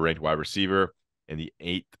 44 ranked wide receiver, and the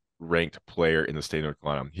 8th ranked player in the state of North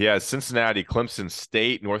Carolina. He has Cincinnati, Clemson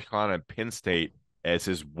State, North Carolina, and Penn State as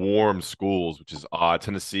his warm schools, which is odd.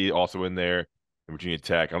 Tennessee also in there, and Virginia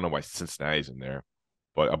Tech. I don't know why Cincinnati's in there,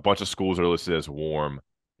 but a bunch of schools are listed as warm.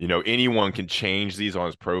 You know, anyone can change these on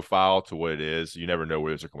his profile to what it is. You never know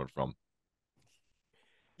where those are coming from.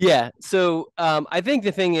 Yeah. So I think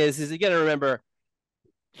the thing is you got to remember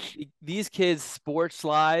these kids' sports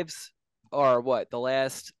lives are what the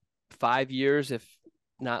last 5 years, if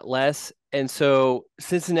not less. And so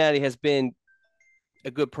Cincinnati has been a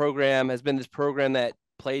good program, has been this program that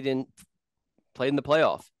played in the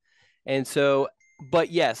playoff. And so, but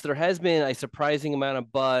yes, there has been a surprising amount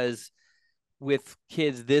of buzz with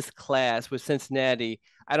kids this class with Cincinnati.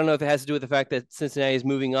 I don't know if it has to do with the fact that Cincinnati is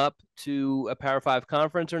moving up to a Power Five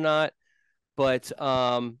conference or not, but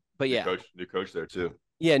New yeah, coach there too.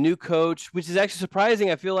 yeah, new coach, which is actually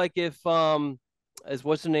surprising. I feel like if as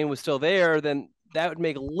what's the name was still there, then that would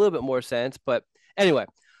make a little bit more sense. But anyway,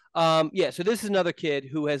 yeah. So this is another kid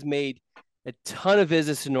who has made a ton of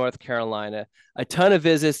visits to North Carolina, a ton of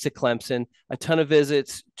visits to Clemson, a ton of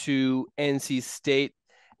visits to NC State,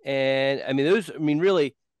 and I mean those. I mean,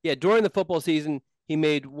 really, yeah. During the football season, he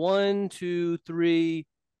made one, two, three.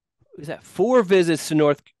 Is that four visits to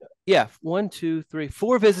North? Yeah, one, two, three,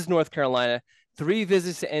 four visits to North Carolina, three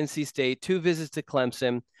visits to NC State, two visits to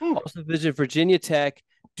Clemson, also visited Virginia Tech,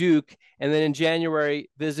 Duke, and then in January,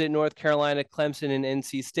 visit North Carolina, Clemson, and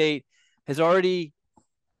NC State. Has already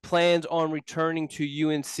plans on returning to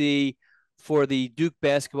UNC for the Duke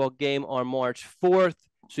basketball game on March 4th.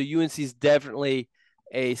 So UNC is definitely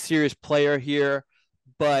a serious player here,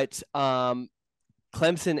 but Clemson,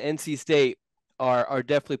 NC State are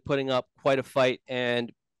definitely putting up quite a fight,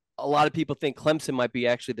 and a lot of people think Clemson might be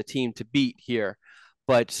actually the team to beat here,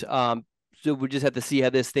 but so we just have to see how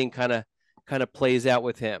this thing kind of plays out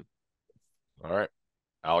with him. All right,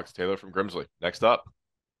 Alex Taylor from Grimsley. Next up.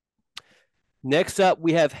 Next up,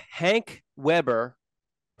 we have Hank Weber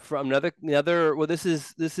from another. Well, this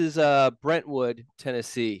is Brentwood,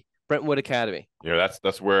 Tennessee, Brentwood Academy. You know,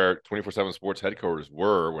 that's where 24/7 Sports headquarters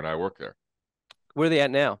were when I worked there. Where are they at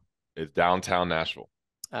now? It's downtown Nashville.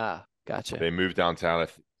 Ah, gotcha. They moved downtown,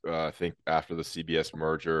 I think, after the CBS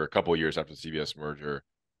merger, a couple of years after the CBS merger,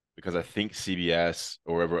 because I think CBS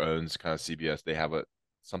or whoever owns kind of CBS, they have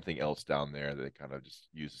something else down there that they kind of just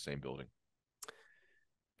use the same building.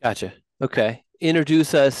 Gotcha. Okay.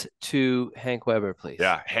 Introduce us to Hank Weber, please.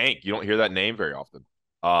 Yeah, Hank. You don't hear that name very often.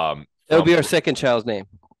 That'll be our second child's name.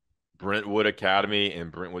 Brentwood Academy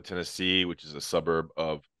in Brentwood, Tennessee, which is a suburb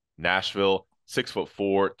of Nashville.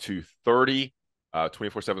 6'4", 230,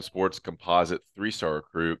 24/7 Sports composite 3-star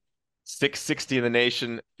recruit, 660 in the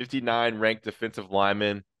nation, 59 ranked defensive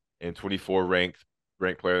lineman, and 24 ranked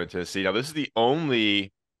player in Tennessee. Now, this is the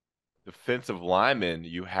only defensive lineman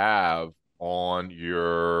you have on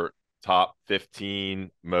your top 15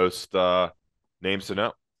 most names to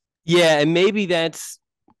know. Yeah, and maybe that's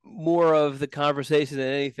more of the conversation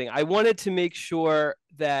than anything. I wanted to make sure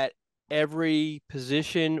that every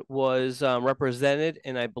position was represented,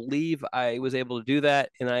 and I believe I was able to do that.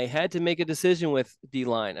 And I had to make a decision with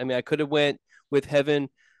D-line. I mean, I could have went with Heaven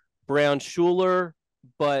Brown Schuler,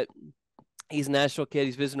 but he's a national kid.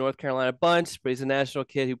 He's visited North Carolina a bunch, but he's a national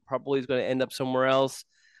kid who probably is going to end up somewhere else.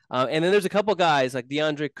 And then there's a couple guys like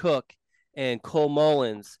DeAndre Cook and Cole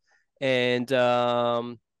Mullins and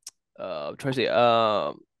try to say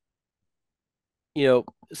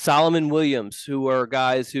Solomon Williams, who are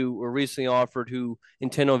guys who were recently offered who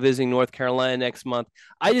intend on visiting North Carolina next month.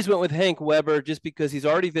 I just went with Hank Weber just because he's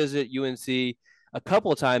already visited UNC a couple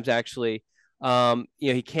of times, actually.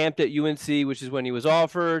 He camped at UNC, which is when he was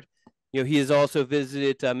offered. He has also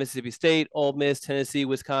visited Mississippi State, Ole Miss, Tennessee,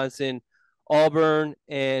 Wisconsin, Auburn,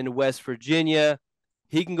 and West Virginia.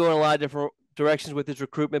 He can go in a lot of different directions with his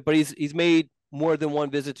recruitment, but he's made more than one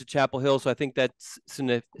visit to Chapel Hill, so I think that's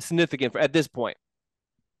significant at this point.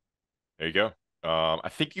 There you go. I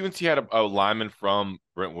think UNC had a lineman from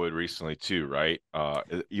Brentwood recently too, right?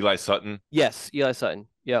 Eli Sutton. Yes, Eli Sutton.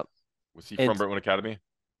 Yep. Was he from Brentwood Academy?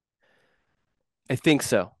 I think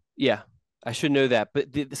so. Yeah, I should know that. But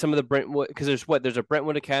some of the Brentwood, because there's a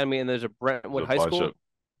Brentwood Academy and there's a Brentwood High School.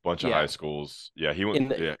 Bunch of high schools. Yeah, he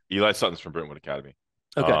went. Eli Sutton's from Brentwood Academy.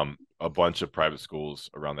 Okay. A bunch of private schools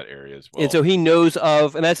around that area as well. And so he knows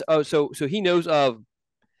of, and that's so he knows of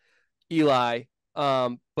Eli.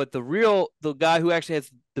 But the guy who actually has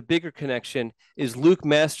the bigger connection is Luke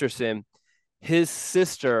Masterson. His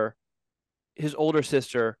older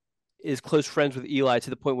sister, is close friends with Eli to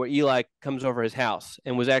the point where Eli comes over his house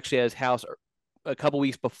and was actually at his house a couple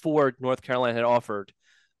weeks before North Carolina had offered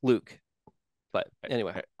Luke. But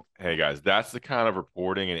anyway, Hey guys, that's the kind of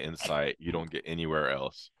reporting and insight you don't get anywhere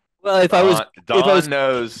else. well, if I was Don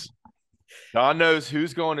knows Don knows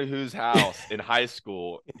who's going to whose house in high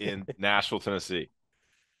school in Nashville, Tennessee.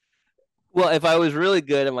 well, if I was really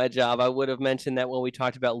good at my job, I would have mentioned that when we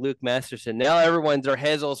talked about Luke Masterson. Now everyone's their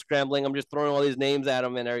heads all scrambling. I'm just throwing all these names at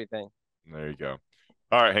them and everything. There you go.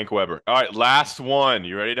 All right, Hank Weber. All right, last one.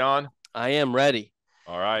 You ready, Don? I am ready.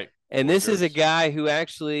 All right. And this is a guy who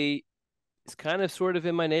actually is kind of sort of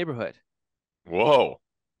in my neighborhood. Whoa.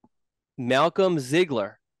 Malcolm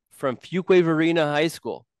Ziegler from Fuquay-Varina High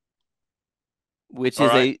School, which All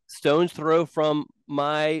is right. a stone's throw from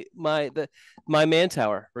my man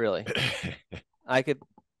tower, really. I could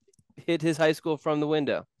hit his high school from the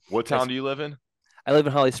window. What town do you live in? I live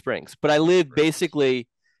in Holly Springs, but I live basically,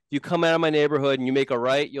 you come out of my neighborhood and you make a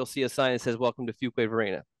right, you'll see a sign that says welcome to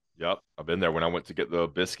Fuquay-Varina. Yep. I've been there when I went to get the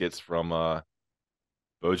biscuits from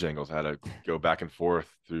Bojangles. I had to go back and forth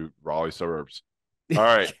through Raleigh suburbs. All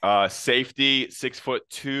right. Safety,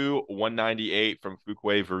 6'2", 198 from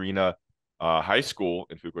Fuquay-Varina High School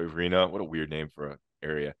in Fuquay-Varina. What a weird name for an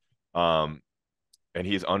area. And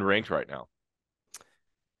he's unranked right now.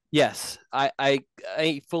 Yes, I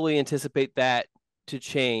fully anticipate that to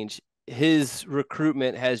change. His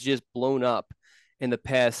recruitment has just blown up in the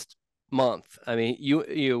past month. I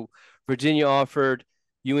mean, Virginia offered,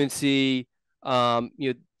 UNC. I'm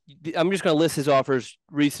just going to list his offers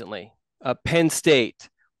recently: Penn State,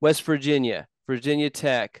 West Virginia, Virginia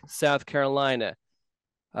Tech, South Carolina,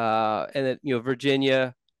 and then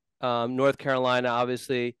Virginia, North Carolina,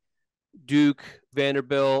 obviously, Duke,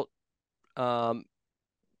 Vanderbilt,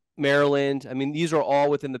 Maryland. I mean, these are all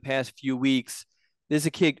within the past few weeks. This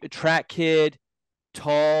is a track kid,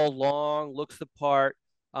 tall, long, looks the part.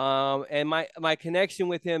 And my connection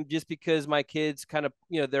with him, just because my kids kind of,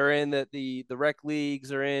 they're in the rec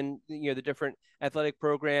leagues, or in, the different athletic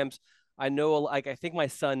programs. I know, I think my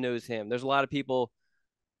son knows him. There's a lot of people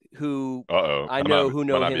who I know who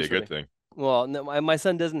know him. Might not him. be a good thing. Well, no, my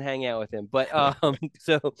son doesn't hang out with him, but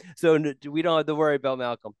so we don't have to worry about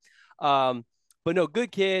Malcolm. But no,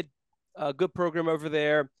 good kid, good program over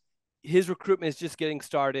there. His recruitment is just getting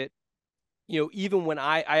started. Even when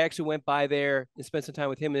I actually went by there and spent some time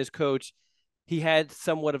with him and his coach, he had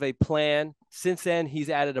somewhat of a plan. Since then, he's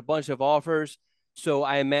added a bunch of offers. So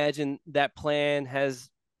I imagine that plan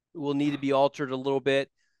will need to be altered a little bit.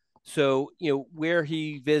 So, where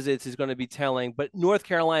he visits is going to be telling. But North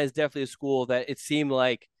Carolina is definitely a school that it seemed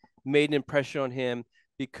like made an impression on him,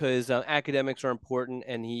 because academics are important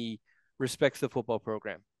and he respects the football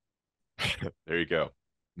program. There you go.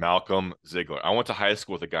 Malcolm Ziegler. I went to high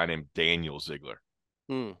school with a guy named Daniel Ziegler.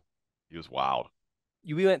 He was wild.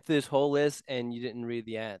 We went through this whole list and you didn't read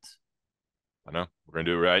the ads. I know. We're going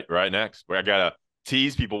to do it right next. I got to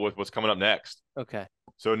tease people with what's coming up next. Okay.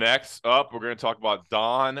 So next up, we're going to talk about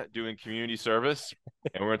Don doing community service,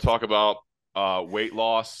 and we're going to talk about weight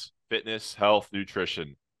loss, fitness, health,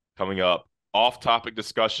 nutrition coming up. Off-topic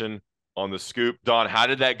discussion on the scoop. Don, how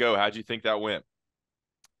did that go? How did you think that went?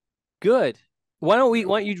 Good. Why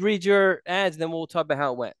don't you read your ads, then we'll talk about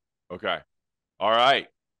how it went. Okay. All right.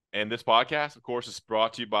 And this podcast, of course, is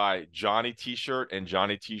brought to you by Johnny T-Shirt and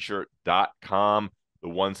JohnnyT-Shirt.com, the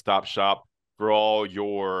one-stop shop for all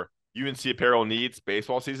your UNC apparel needs.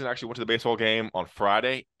 Baseball season. Actually went to the baseball game on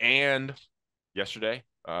Friday and yesterday,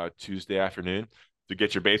 Tuesday afternoon, to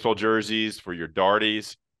get your baseball jerseys for your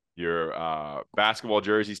Darties, your basketball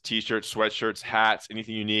jerseys, T-shirts, sweatshirts, hats,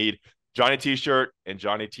 anything you need. Johnny T-Shirt and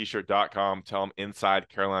JohnnyT-Shirt.com. Tell them Inside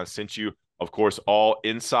Carolina sent you. Of course, all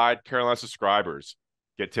Inside Carolina subscribers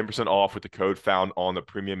get 10% off with the code found on the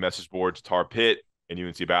premium message boards, Tar Pit and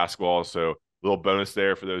UNC basketball. So a little bonus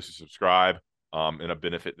there for those who subscribe, and a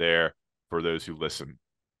benefit there for those who listen.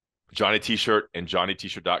 Johnny T-Shirt and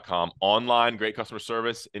JohnnyT-Shirt.com. Online, great customer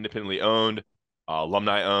service, independently owned,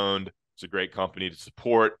 alumni owned. It's a great company to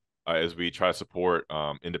support as we try to support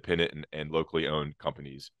independent and locally owned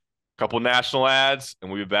companies. Couple national ads, and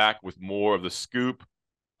we'll be back with more of the scoop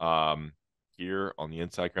here on the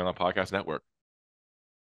Inside Carolina Podcast Network.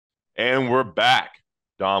 And we're back.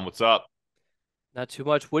 Don, what's up? Not too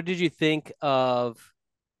much. What did you think of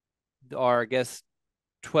our,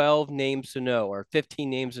 12 names to know, or 15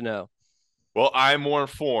 names to know? Well, I'm more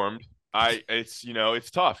informed.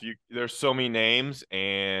 It's tough. There's so many names,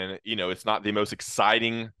 and it's not the most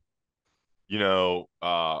exciting,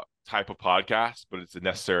 type of podcast, but it's a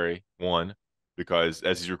necessary one, because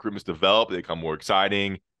as these recruitments develop, they become more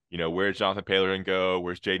exciting. Where's Jonathan Paylor going to go?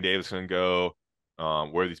 Where's Jaden Davis going to go?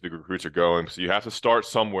 Where these big recruits are going. So you have to start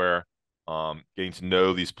somewhere. getting to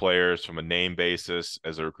know these players from a name basis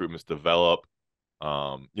as the recruitments develop.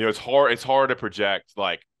 It's hard to project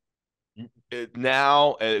like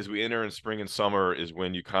now as we enter in spring and summer is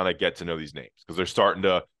when you kind of get to know these names because they're starting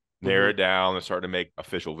to narrow Mm-hmm. it down. They're starting to make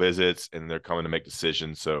official visits and they're coming to make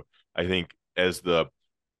decisions. So I think as the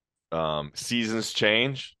seasons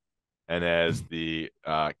change and as the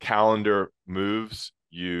calendar moves,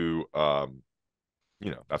 that's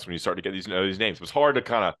when you start to get these names. It was hard to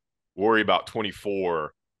kind of worry about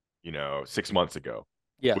 24, 6 months ago,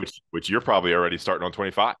 Yeah. which you're probably already starting on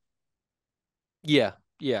 25. Yeah.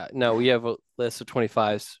 Yeah. No, we have a list of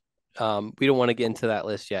 25s. We don't want to get into that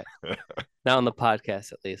list yet. Not on the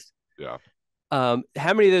podcast, at least. Yeah. How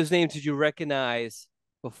many of those names did you recognize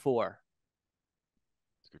before?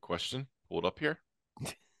 That's a good question. Pull it up here.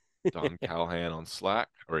 Don Callahan on Slack.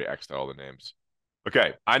 Already X'd out all the names.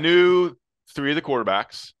 Okay. I knew three of the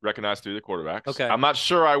quarterbacks, recognized three of the quarterbacks. Okay. I'm not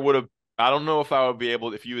sure I don't know if I would be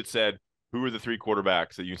able, if you had said, who are the three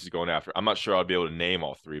quarterbacks that UNC is going after? I'm not sure I'd be able to name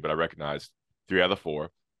all three, but I recognized three out of the four.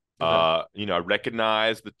 Okay. I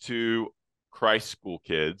recognized the two Christ School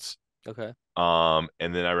kids. Okay.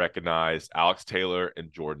 And then I recognized Alex Taylor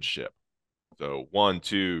and Jordan Ship. So 1,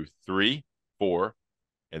 2, 3, 4,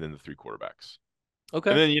 and then the three quarterbacks. And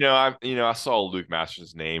Okay. then I saw Luke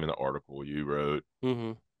Masters' name in the article you wrote.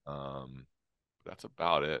 Mm-hmm. That's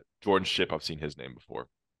about it. Jordan Ship, I've seen his name before.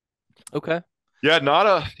 Okay. Yeah,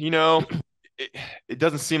 not it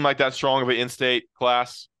doesn't seem like that strong of an in-state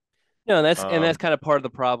class. No, and that's kind of part of the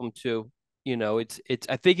problem too. It's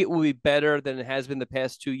I think it will be better than it has been the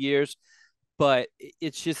past 2 years, but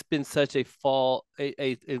it's just been such a fall,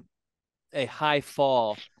 a high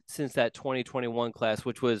fall since that 2021 class,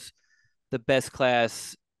 which was the best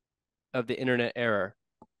class of the internet era.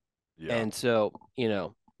 Yeah, And so,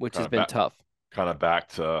 which kind has of been back, tough. kind of back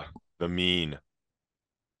to the mean,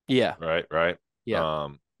 Yeah. right? Right. Yeah.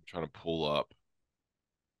 I'm trying to pull up.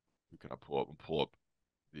 Who can I pull up? Pull up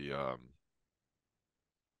the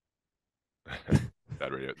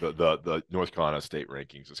that radio, the North Carolina state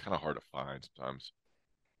rankings. It's kind of hard to find sometimes.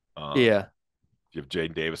 Yeah. You have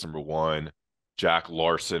Jaden Davis #1, Jack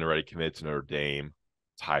Larson already committed to Notre Dame,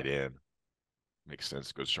 tied in. Makes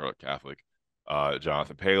sense. Goes to Charlotte Catholic.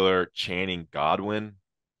 Jonathan Paylor, Channing Godwin.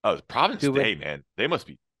 Oh, Providence Who Day, man. They must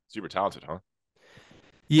be super talented, huh?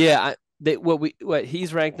 Yeah,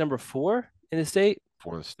 he's ranked number 4 in the state.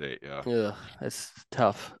 For the state, yeah. Ugh, that's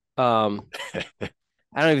tough.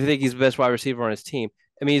 I don't even think he's the best wide receiver on his team.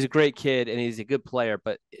 I mean, he's a great kid and he's a good player,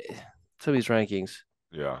 but some of these rankings.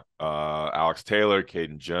 Yeah. Alex Taylor,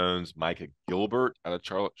 Caden Jones, Micah Gilbert out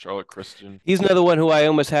of Charlotte Christian. He's another one who I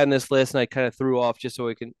almost had in this list and I kind of threw off just so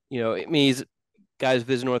we can, I mean, he's guys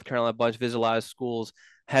visit North Carolina a bunch, visit a lot of schools,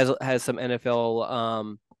 has some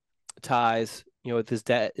NFL ties, with his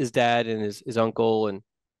dad and his uncle and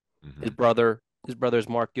Mm-hmm. his brother. His brother's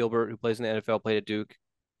Mark Gilbert, who plays in the NFL, played at Duke.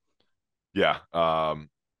 Yeah.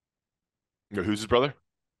 Who's his brother?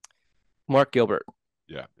 Mark Gilbert,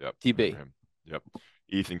 Yeah. Yep. DB. Remember him. Yep.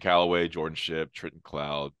 Ethan Callaway, Jordan Ship, Trenton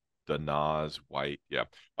Cloud, Danaz White. Yeah.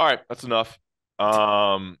 All right. That's enough.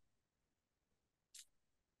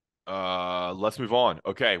 Let's move on.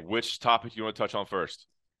 Okay. Which topic do you want to touch on first?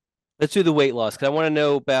 Let's do the weight loss because I want to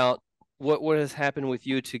know about what has happened with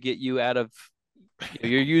you to get you out of.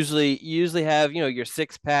 You usually have your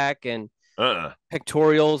 6-pack and Uh-uh.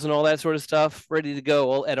 pectorials and all that sort of stuff ready to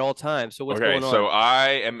go at all times. So what's Okay. going on? So I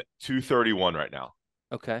am 231 right now,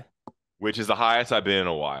 Okay. which is the highest I've been in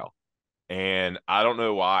a while. And I don't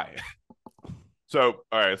know why. So,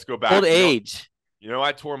 all right, let's go back. Old age.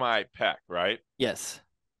 I tore my pec, right? Yes.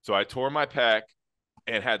 So I tore my pec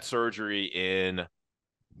and had surgery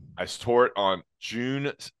I tore it on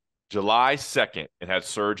July 2nd and had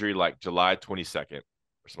surgery like July 22nd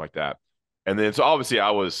or something like that. And then, so obviously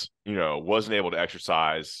I wasn't able to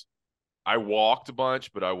exercise. I walked a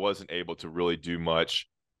bunch, but I wasn't able to really do much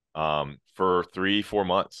for 3-4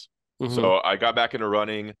 months. Mm-hmm. So I got back into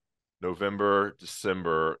running November,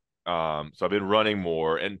 December. So I've been running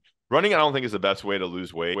more, and running I don't think is the best way to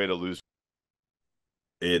lose weight. You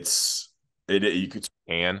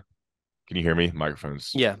can you hear me?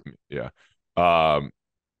 Microphones. Yeah. Yeah.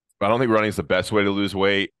 I don't think running is the best way to lose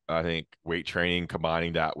weight. I think weight training,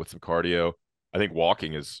 combining that with some cardio. I think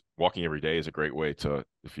walking every day is a great way to,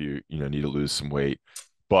 if you need to lose some weight.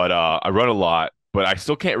 But I run a lot, but I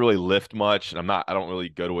still can't really lift much. And I don't really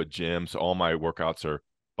go to a gym. So all my workouts are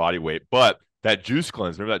body weight. But that juice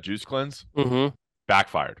cleanse, remember that juice cleanse? Mm-hmm.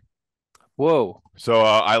 Backfired. Whoa. So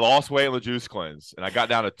I lost weight on the juice cleanse and I got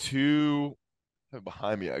down to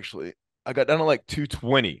behind me, actually. I got down to like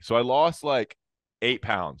 220. So I lost like 8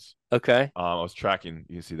 pounds. Okay. I was tracking.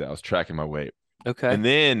 You can see that I was tracking my weight, Okay. and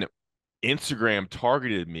then Instagram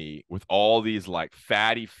targeted me with all these like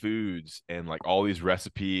fatty foods and like all these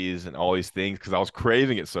recipes and all these things because I was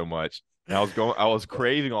craving it so much. And I was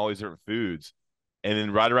craving all these different foods. And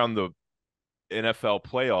then right around the NFL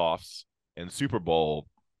playoffs and Super Bowl,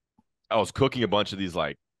 I was cooking a bunch of these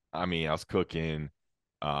I was cooking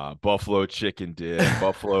buffalo chicken dip,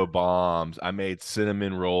 buffalo bombs. I made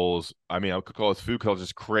cinnamon rolls. I would cook all this food because I was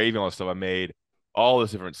just craving all this stuff. I made all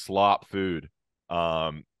this different slop food.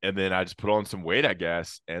 And then I just put on some weight, I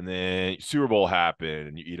guess. And then Super Bowl happened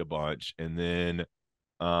and you eat a bunch. And then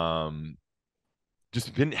um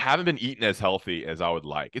just been haven't been eating as healthy as I would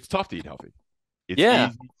like. It's tough to eat healthy. Yeah.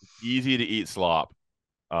 It's easy to eat slop.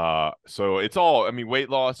 So it's all, weight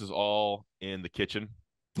loss is all in the kitchen.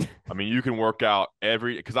 You can work out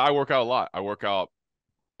because I work out a lot. I've worked out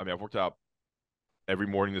every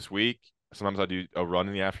morning this week. Sometimes I do a run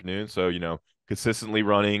in the afternoon. So, consistently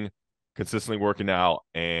running, consistently working out.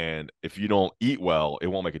 And if you don't eat well, it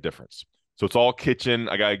won't make a difference. So it's all kitchen.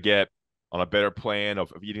 I got to get on a better plan of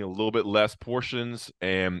eating a little bit less portions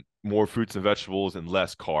and more fruits and vegetables and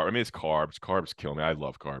less carb. It's carbs. Carbs kill me. I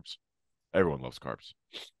love carbs. Everyone loves carbs.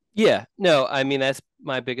 Yeah. No, that's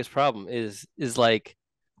my biggest problem is like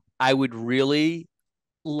I would really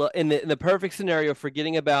in the perfect scenario,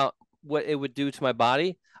 forgetting about what it would do to my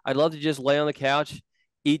body, I'd love to just lay on the couch,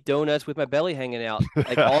 eat donuts with my belly hanging out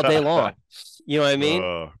like all day long. You know what I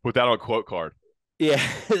mean? Put that on a quote card. Yeah.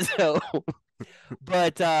 So,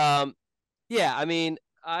 but yeah,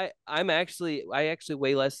 I actually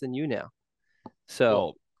weigh less than you now. So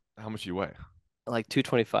Well, how much do you weigh? like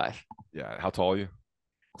 225. Yeah. How tall are you?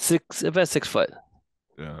 About 6 foot.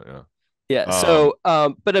 Yeah, yeah. Yeah. Um, So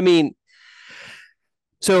but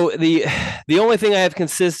so the only thing I have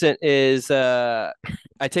consistent is I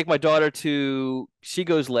take my daughter to she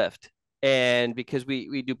goes lift, and because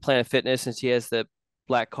we do Planet Fitness and she has the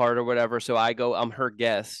black card or whatever, so I'm her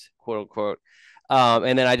guest, quote unquote.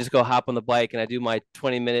 And then I just go hop on the bike and I do my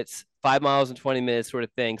 20 minutes, 5 miles in 20 minutes sort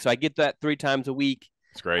of thing. So I get that 3 times a week.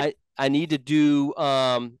 it's great. I need to do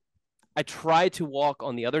I try to walk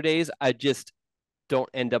on the other days. I just don't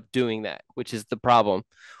end up doing that, which is the problem.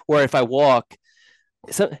 Or if I walk,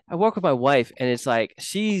 so I walk with my wife, and it's like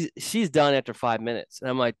she's done after 5 minutes, and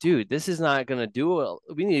I'm like, dude, this is not gonna do it.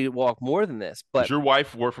 We need to walk more than this, Does but your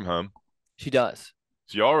wife work from home? she does.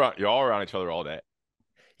 So y'all around each other all day.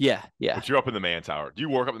 Yeah, yeah. But you're up in the man tower. Do you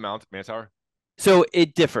work up in the man tower? So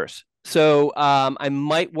it differs. So I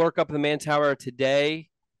might work up in the man tower today.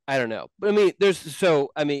 I don't know, but did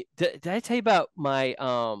I tell you about my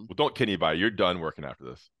Well, don't kid anybody. You're done working after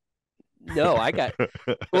this. No, I got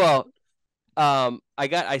well.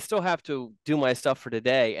 I still have to do my stuff for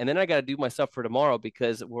today, and then I got to do my stuff for tomorrow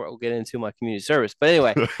because we'll get into my community service. But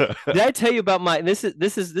anyway, did I tell you about my this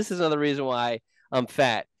is another reason why I'm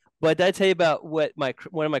fat? But did I tell you about what my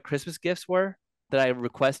one of my Christmas gifts were that I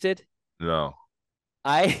requested? No.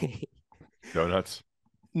 I Donuts.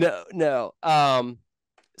 no.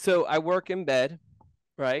 So I work in bed,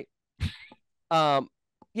 right? Um,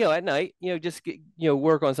 at night, just get,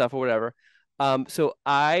 work on stuff or whatever. So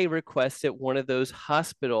I requested one of those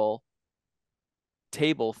hospital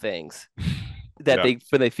table things that Yeah.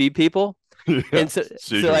 they feed people, Yeah. and so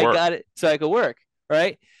So you so can I work. got it so I could work,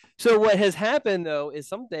 right? So what has happened though is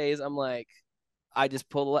some days I'm like, I just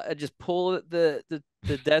pull the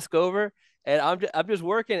desk over, and I'm just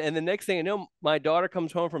working, and the next thing I know, my daughter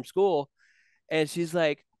comes home from school, and she's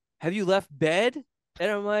like, "Have you left bed?"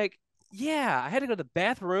 And I'm like, "Yeah, I had to go to the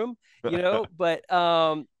bathroom, But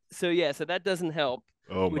so yeah, so that doesn't help,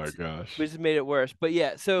 Oh my which gosh. which made it worse. But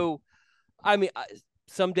yeah, so I mean,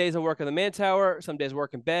 some days I work on the man tower, some days I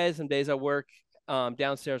work in bed, some days I work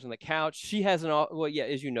downstairs on the couch. She has well, yeah,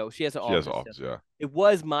 as you know, she has an She has office. office, yeah. It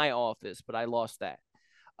was my office, but I lost that.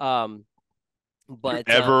 Um, Do you but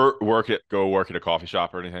ever go work at a coffee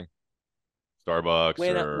shop or anything? Starbucks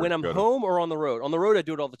when or I'm go to home or on the road I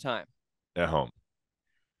do it all the time. at home?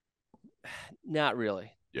 Not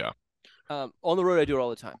really. Yeah. On the road I do it all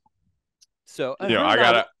the time. So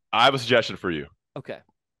I have a suggestion for you. okay.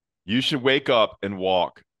 You should wake up and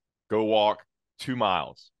go walk 2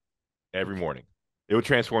 miles every morning. It would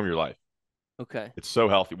transform your life. Okay. It's so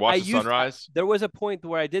healthy. Watch the sunrise. There was a point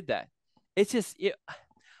where I did that. It's just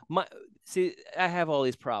my see. I have all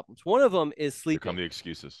these problems. One of them is Here come sleeping. the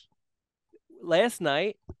excuses. Last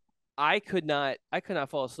night, I could not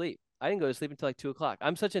fall asleep. I didn't go to sleep until like 2 o'clock.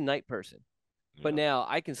 I'm such a night person, but Yeah. now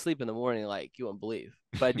I can sleep in the morning like you won't believe.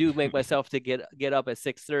 But I do make myself to get up at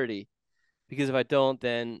 6:30 because if I don't,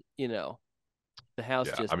 then the house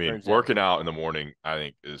Yeah. just burns down. Working out in the morning, I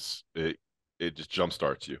think it just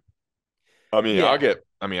jumpstarts you. I mean, Yeah.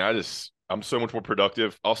 I'm so much more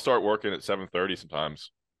productive. I'll start working at 7:30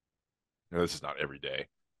 sometimes. This is not every day.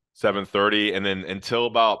 7:30, and then until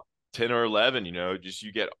about 10 or 11, just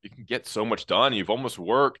you can get so much done. You've almost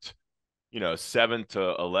worked, 7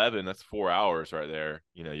 to 11. That's 4 hours right there.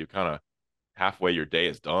 You kind of halfway your day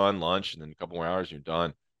is done, lunch, and then a couple more hours, you're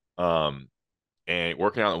done. Um, and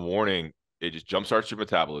working out in the morning, it just jumpstarts your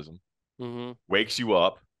metabolism, Mm-hmm. wakes you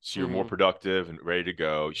up, so you're more Mm-hmm. productive and ready to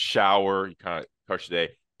go. Shower, you kind of touch the day.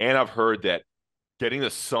 And I've heard that getting the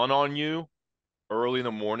sun on you early in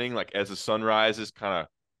the morning, like as the sun rises, kind of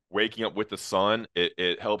waking up with the sun,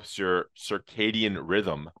 it helps your circadian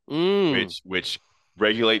rhythm, Mm. which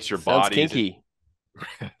regulates your Sounds body's kinky.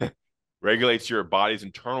 regulates your body's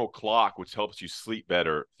internal clock, which helps you sleep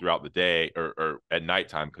better throughout the day or at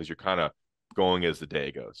nighttime because you're kind of going as the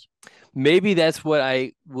day goes. Maybe that's what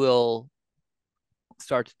I will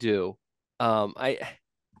start to do. I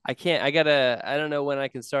can't. I don't know when I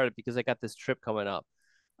can start it because I got this trip coming up.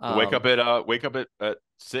 Well, wake Um, up at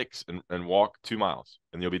 6 and walk 2 miles,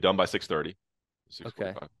 and you'll be done by 6:30,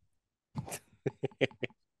 okay. 6:45.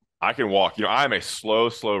 I can walk. I'm a slow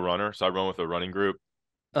runner, so I run with a running group,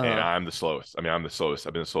 and Uh-huh. I'm the slowest. I mean, I'm the slowest.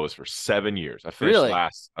 I've been the slowest for 7 years. Really? I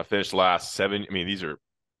finished last seven. I mean, some of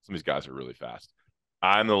these guys are really fast.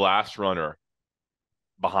 I'm the last runner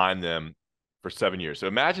behind them for 7 years. So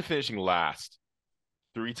imagine finishing last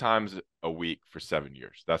 3 times a week for 7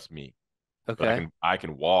 years. That's me. But Okay. I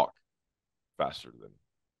can walk faster than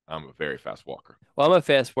I'm a very fast walker. Well, I'm a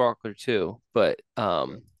fast walker too, but Yeah.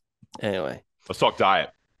 anyway. Let's talk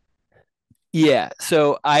diet. Yeah,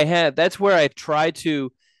 so that's where I've tried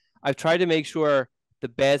to make sure the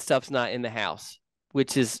bad stuff's not in the house,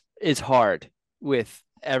 which is hard with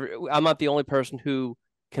I'm not the only person who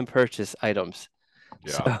can purchase items.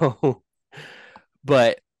 Yeah. So,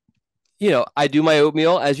 but I do my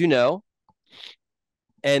oatmeal as you know,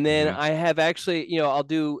 and then Hmm. I have actually, I'll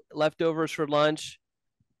do leftovers for lunch,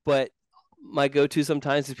 but my go-to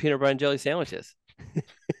sometimes is peanut butter and jelly sandwiches.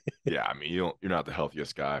 Yeah. I mean, you're not the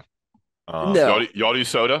healthiest guy. No, Y'all do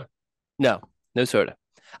soda? no, no soda.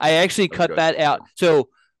 I actually That's cut good. that out. So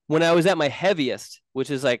when I was at my heaviest, which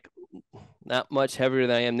is like not much heavier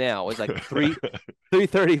than I am now, it was like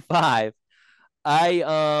 335.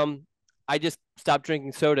 I just stopped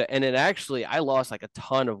drinking soda, and it actually I lost like a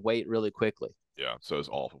ton of weight really quickly. Yeah. So it's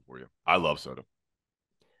awful for you. I love soda.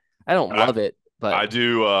 I don't I love it, but I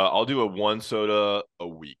do. I'll do a one soda a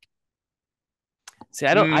week. see,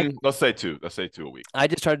 I don't. Let's say two. Let's say two a week. I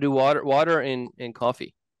just try to do water and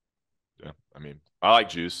coffee. Yeah. I mean, I like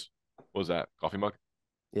juice. What was that? Coffee mug?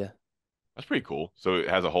 Yeah, That's pretty cool. So it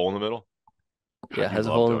has a hole in the middle. yeah, God, it has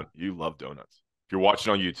a whole. You love donuts. If you're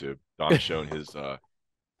watching on YouTube, Donnie's showing his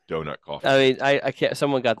donut coffee I mug. mean, I can't.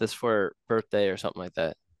 Someone got this for birthday or something like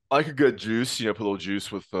that. I like a good juice. Put a little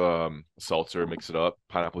juice with seltzer, mix it up,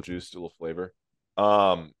 pineapple juice, a little flavor.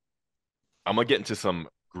 Um, I'm gonna get into some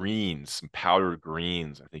greens, some powdered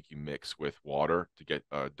greens. I think you mix with water to get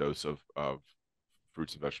a dose of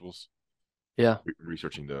fruits and vegetables. Yeah.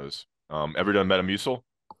 Researching those. Ever done Metamucil?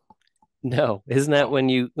 No, isn't that Oh, when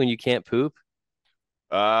you can't poop?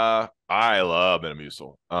 I love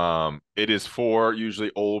Metamucil. It is for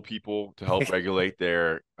usually old people to help regulate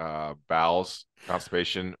their bowels,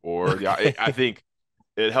 constipation, or yeah, I Okay. think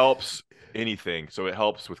it helps anything. So it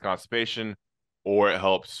helps with constipation, or it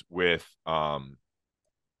helps with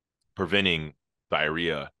preventing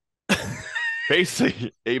diarrhea.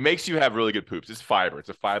 Basically, it makes you have really good poops. It's fiber. It's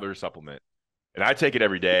a fiber supplement, and I take it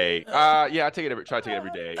every day. Yeah, I take it every try to take it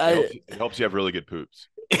every day. I It helps you have really good poops.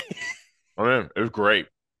 I mean, it was great.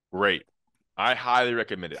 Great. I highly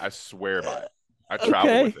recommend it. I swear by it. I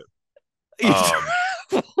travel with okay. it. You Um,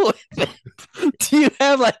 travel with it. Do you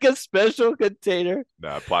have like a special container?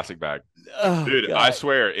 nah, plastic bag. Oh Dude, I God.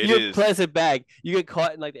 swear it You have is. plastic bag. You get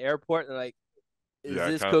caught in like the airport and they're like, is Yeah,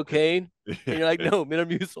 this kind of cocaine? And you're like, it, no,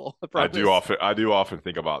 Metamucil, I promise. I do often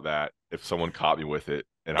think about that if someone caught me with it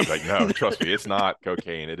and I'm like, no, trust me, it's not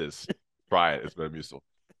cocaine. It is try it. It's Metamucil.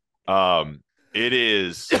 Um, it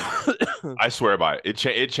is I swear by it.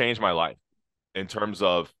 It changed my life in terms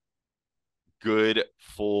of good,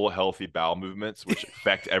 full, healthy bowel movements, which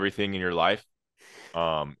affect everything in your life.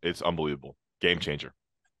 It's unbelievable. Game changer.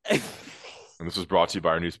 And this was brought to you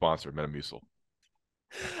by our new sponsor, Metamucil.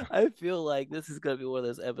 I feel like this is gonna be one of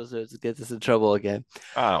those episodes that gets us in trouble again.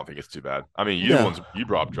 I don't think it's too bad. I mean, No. you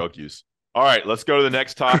brought up drug use. All right, let's go to the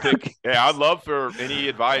next topic. Okay. Yeah, I'd love for any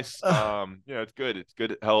advice. Uh, It's good. It's good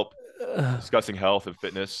to help uh, discussing health and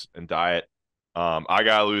fitness and diet. I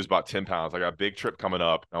gotta lose about 10 pounds. I got a big trip coming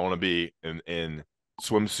up. I want to be in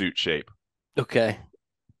swimsuit shape. okay.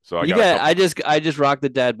 So I You got a got. couple. I just rock the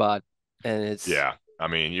dad bod, and it's Yeah, I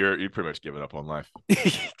mean, you're pretty much giving up on life. I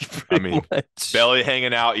pretty mean, much. belly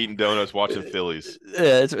hanging out, eating donuts, watching Phillies.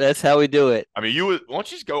 Yeah, that's how we do it. I mean, you would why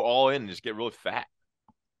don't you just go all in and just get really fat?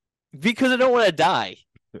 Because I don't want to die.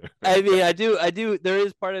 I mean, I do. There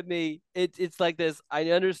is part of me. It's like this. I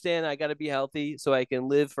understand I got to be healthy so I can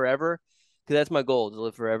live forever, because that's my goal, to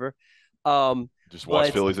live forever. Just watch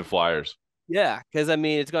But Phillies and Flyers. yeah, because I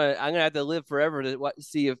mean, I'm gonna have to live forever to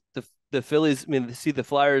see if the Phillies. I mean, see the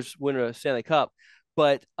Flyers win a Stanley Cup.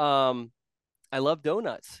 But I love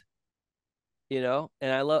donuts, and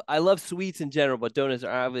I love sweets in general, but donuts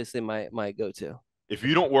are obviously my go to. If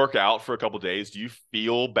you don't work out for a couple days, do you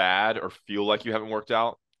feel bad or feel like you haven't worked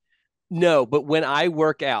out? No, but when I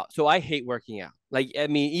work out, so I hate working out. Like, I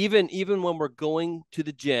mean, even when we're going to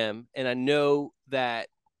the gym and I know that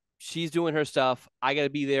she's doing her stuff, I got to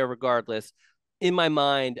be there regardless. In my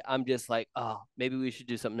mind, I'm just like, oh, maybe we should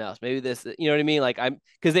do something else. Maybe this, you know what I mean? Like, I'm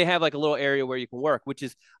because they have like a little area where you can work, which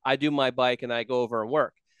is I do my bike and I go over and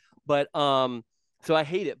work. But so I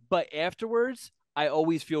hate it. But afterwards, I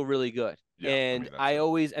always feel really good. Yeah, I And mean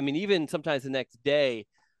that's it. I mean, even sometimes the next day,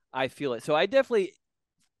 I feel it. So I definitely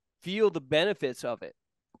feel the benefits of it,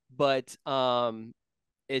 but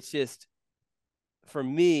it's just, for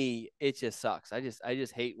me, it just sucks. I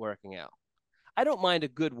just hate working out. I don't mind a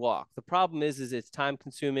good walk. The problem is it's time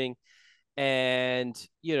consuming, and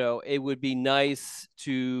it would be nice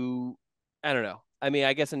to, I don't know. I mean,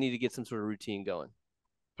 I guess I need to get some sort of routine going.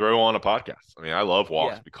 Throw on a podcast. I mean, I love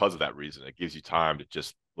walks Yeah. because of that reason. It gives you time to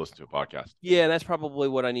just listen to a podcast. Yeah, that's probably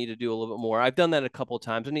what I need to do a little bit more. I've done that a couple of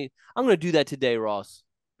times. I'm going to do that today, Ross,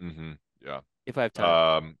 Yeah. if I have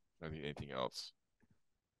time. I think anything else.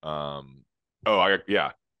 Oh,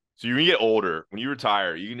 yeah. So you can get older. When you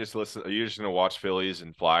retire, you can just listen. Are you just gonna watch Phillies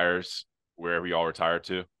and Flyers wherever y'all retire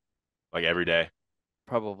to, like every day?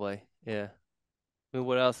 Probably. Yeah. I mean,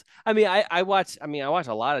 what else? I mean, I watch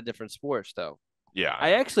a lot of different sports though. Yeah, I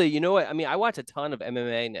I know. actually, you know what? I mean, I watch a ton of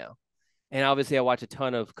MMA now, and obviously, I watch a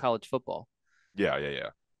ton of college football. Yeah, yeah, yeah.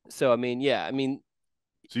 So, I mean, yeah, I mean,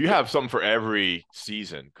 So you have something for every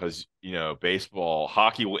season because baseball,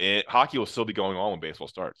 hockey will end, hockey will still be going on when baseball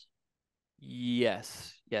starts,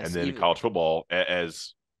 yes, and yes, then even college football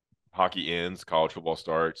as hockey ends, college football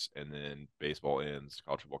starts, and then baseball ends,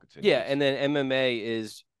 college football yeah, continues. and then MMA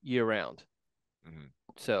is year round. Mhm.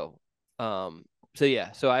 So, so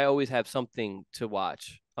yeah, so I always have something to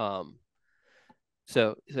watch.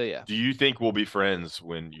 So yeah. Do you think we'll be friends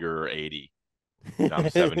when you're 80 and I'm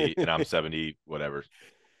 70 and I'm 70, whatever?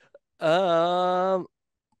 um,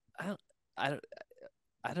 I don't, I don't,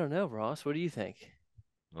 I don't know, Ross. What do you think?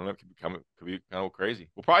 I don't know. It could be kind of crazy.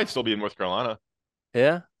 We'll probably still be in North Carolina.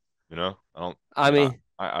 Yeah, I don't. I I mean, mean,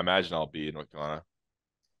 I imagine I'll be in North Carolina.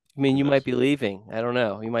 I mean, Who you might knows? be leaving. I don't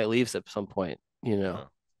know. You might leave at some point. Yeah,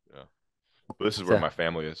 yeah. But this is where So my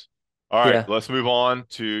family is. All right, yeah. let's move on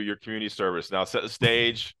to your community service. Now, set the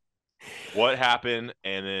stage. What happened,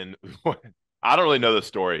 and then I don't really know the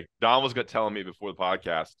story. Don was telling me before the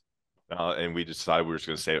podcast, and we decided we were just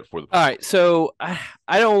going to say it before the All podcast. right, so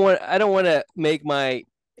I don't want to make my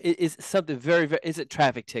it's something very, very, it's a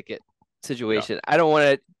traffic ticket Yeah, situation. I don't want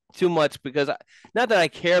to too much because not that I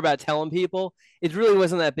care about telling people, it really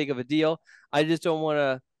wasn't that big of a deal. I just don't want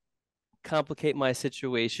to complicate my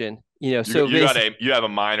situation. So basically, you have a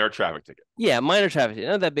minor traffic ticket. yeah, minor traffic ticket,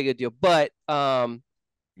 not that big a deal, but Let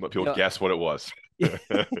you people know, guess what it was.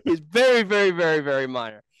 it's very, very, very, very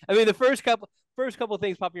minor. I mean, the first couple of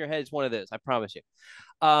things pop in your head is one of those. I promise you.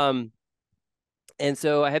 Um, and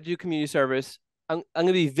so I had to do community service. I'm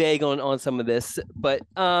gonna be vague on some of this, but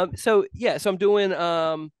so yeah, so I'm doing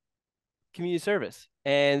community service,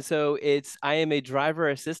 and so I am a driver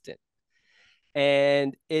assistant,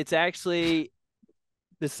 and it's actually What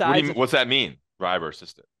do besides you? What's that mean? Driver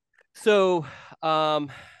assistant. so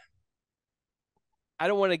um I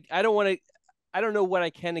don't know what I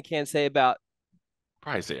can and can't say about.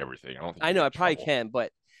 Probably say everything. I don't think I you know get I in probably trouble. can,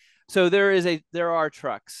 but so there are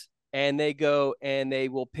trucks, and they go and they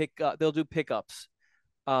will pick up. They'll do pickups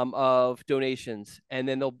of donations, and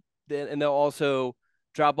they'll also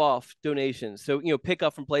drop off donations. So pick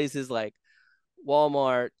up from places like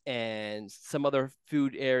Walmart and some other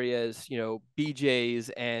food areas, BJ's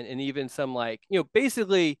and even some, like,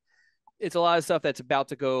 basically it's a lot of stuff that's about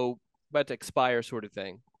to expire, sort of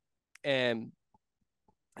thing. And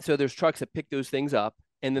so there's trucks that pick those things up,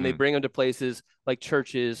 and then they Mm. bring them to places like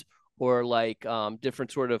churches or like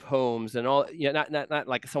different sort of homes and all. Yeah, not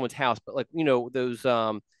like someone's house, but like those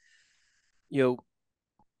you know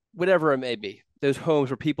whatever it may be, those homes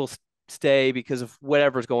where people stay because of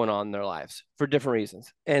whatever's going on in their lives for different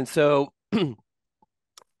reasons. And so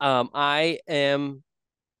I'm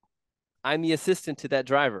the assistant to that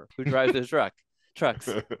driver who drives those trucks.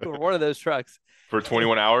 Or one of those trucks For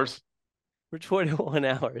 21 hours? for 21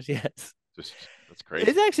 hours. Yes. Just that's It's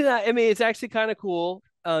crazy. actually not, I mean, it's actually kind of cool,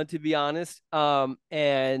 to be honest. Same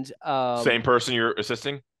person you're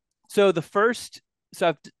assisting? So the first,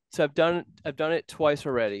 so I've done it twice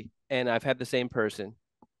already, and I've had the same person,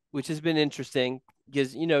 which has been interesting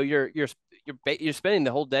because you're spending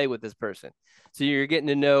the whole day with this person, so you're getting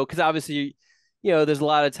to know, because obviously there's a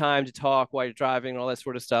lot of time to talk while you're driving and all that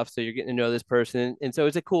sort of stuff, so you're getting to know this person, and so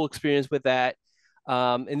it's a cool experience with that.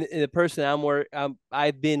 And the person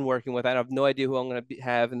I've been working with, I have no idea who I'm going to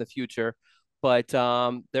have in the future, but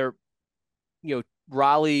they're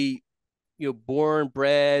Raleigh, born,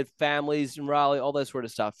 bred, families in Raleigh, all that sort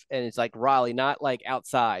of stuff. And it's like Raleigh, not like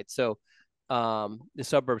outside. So the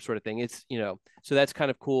suburb sort of thing. It's, so that's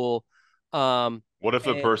kind of cool. What if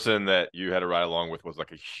the And, person that you had to ride along with was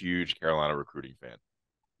like a huge Carolina recruiting fan?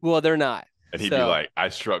 well, they're not. And he'd be So like, I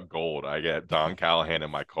struck gold. I get Don Callahan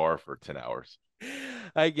in my car for 10 hours.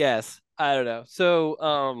 I guess I don't know.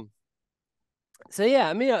 So yeah,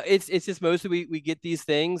 I mean, it's just mostly we get these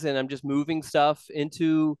things, and I'm just moving stuff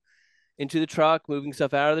into the truck, moving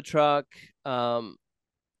stuff out of the truck. Um,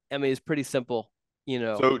 I mean, it's pretty simple, you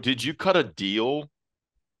know. So did you cut a deal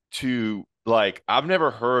to like I've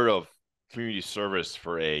never heard of community service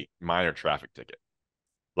for a minor traffic ticket.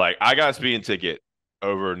 Like I got a speeding ticket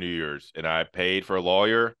over New Year's and I paid for a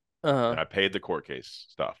lawyer Uh-huh. and I paid the court case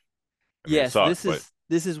stuff. I mean, it Yes, sucked, but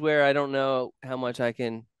this is where I don't know how much I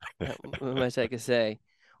can say,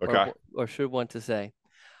 okay. or should want to say.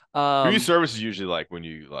 Community Um, service is usually like when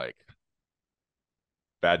you like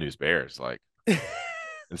bad news bears, like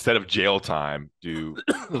instead of jail time, do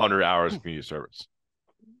 100 hours of community service.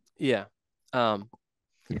 yeah. Um,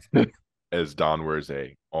 As Don wears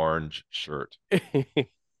a orange shirt.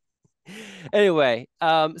 anyway,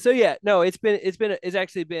 so yeah, no, it's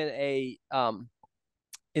actually been a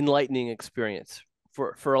enlightening experience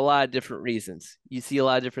for a lot of different reasons. You see a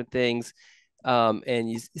lot of different things, and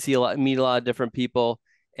you see meet a lot of different people,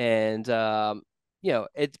 and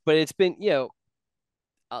it's been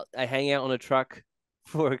I hang out on a truck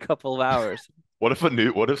for a couple of hours. What if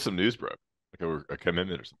some news broke? Like a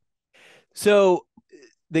commitment or something. So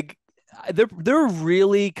the they're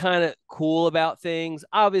really kind of cool about things.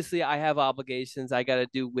 Obviously, I have obligations I got to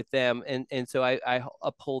do with them, and so I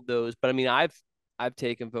uphold those. But I mean, I've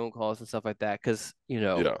taken phone calls and stuff like that because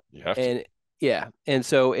Yeah, you have to. and yeah, and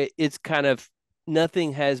so it's kind of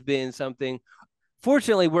nothing has been something.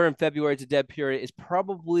 Fortunately, we're in February. It's a dead period. It's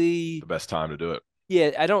probably The best time to do it.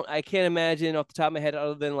 yeah. I can't imagine off the top of my head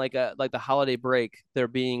other than like the holiday break there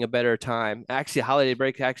being a better time. Actually, holiday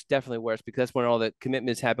break actually definitely worse because that's when all the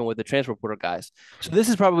commitments happen with the transfer portal guys. So this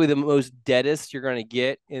is probably the most deadest you're going to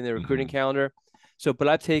get in the recruiting Mm-hmm. calendar. So, but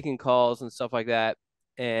I've taken calls and stuff like that,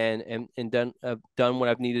 and done what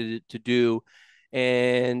I've needed to do,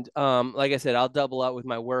 and like I said, I'll double up with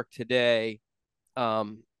my work today.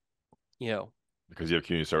 Um, you know, Because you have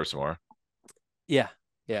community service tomorrow. yeah,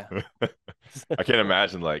 yeah. I can't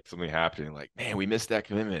imagine like something happening like, man, we missed that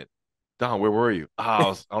commitment. Don, where were you? I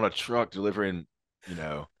was on a truck delivering, you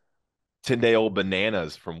know, 10-day-old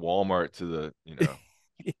bananas from Walmart to the.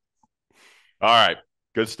 All right.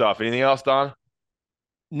 Good stuff. Anything else, Don?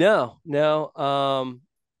 No, no.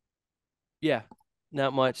 Yeah,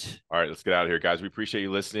 not much. All right, let's get out of here, guys. We appreciate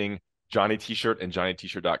you listening. Johnny T-shirt and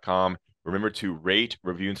JohnnyT-shirt.com. Remember to rate,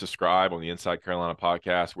 review, and subscribe on the Inside Carolina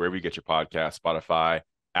podcast, wherever you get your podcast, Spotify,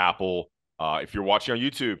 Apple. If you're watching on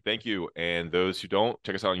YouTube, thank you. And those who don't,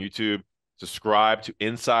 check us out on YouTube. Subscribe to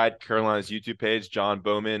Inside Carolina's YouTube page. John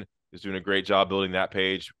Bowman is doing a great job building that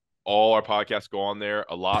page. All our podcasts go on there.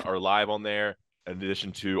 A lot are live on there, in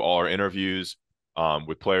addition to all our interviews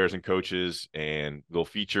with players and coaches and little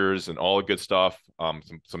features and all the good stuff.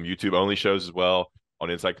 Some YouTube only shows as well on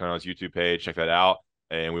Inside Carolina's YouTube page. Check that out.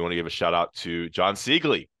 And we want to give a shout out to John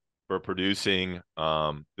Siegley for producing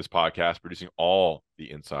this podcast, producing all the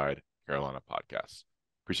Inside Carolina podcasts.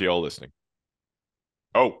 Appreciate you all listening.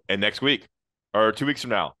 Oh, and next week or 2 weeks from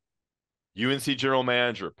now, UNC General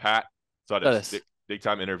Manager Pat Sudis, big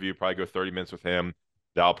time interview. Probably go 30 minutes with him.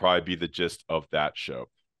 That'll probably be the gist of that show.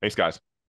 Thanks, guys.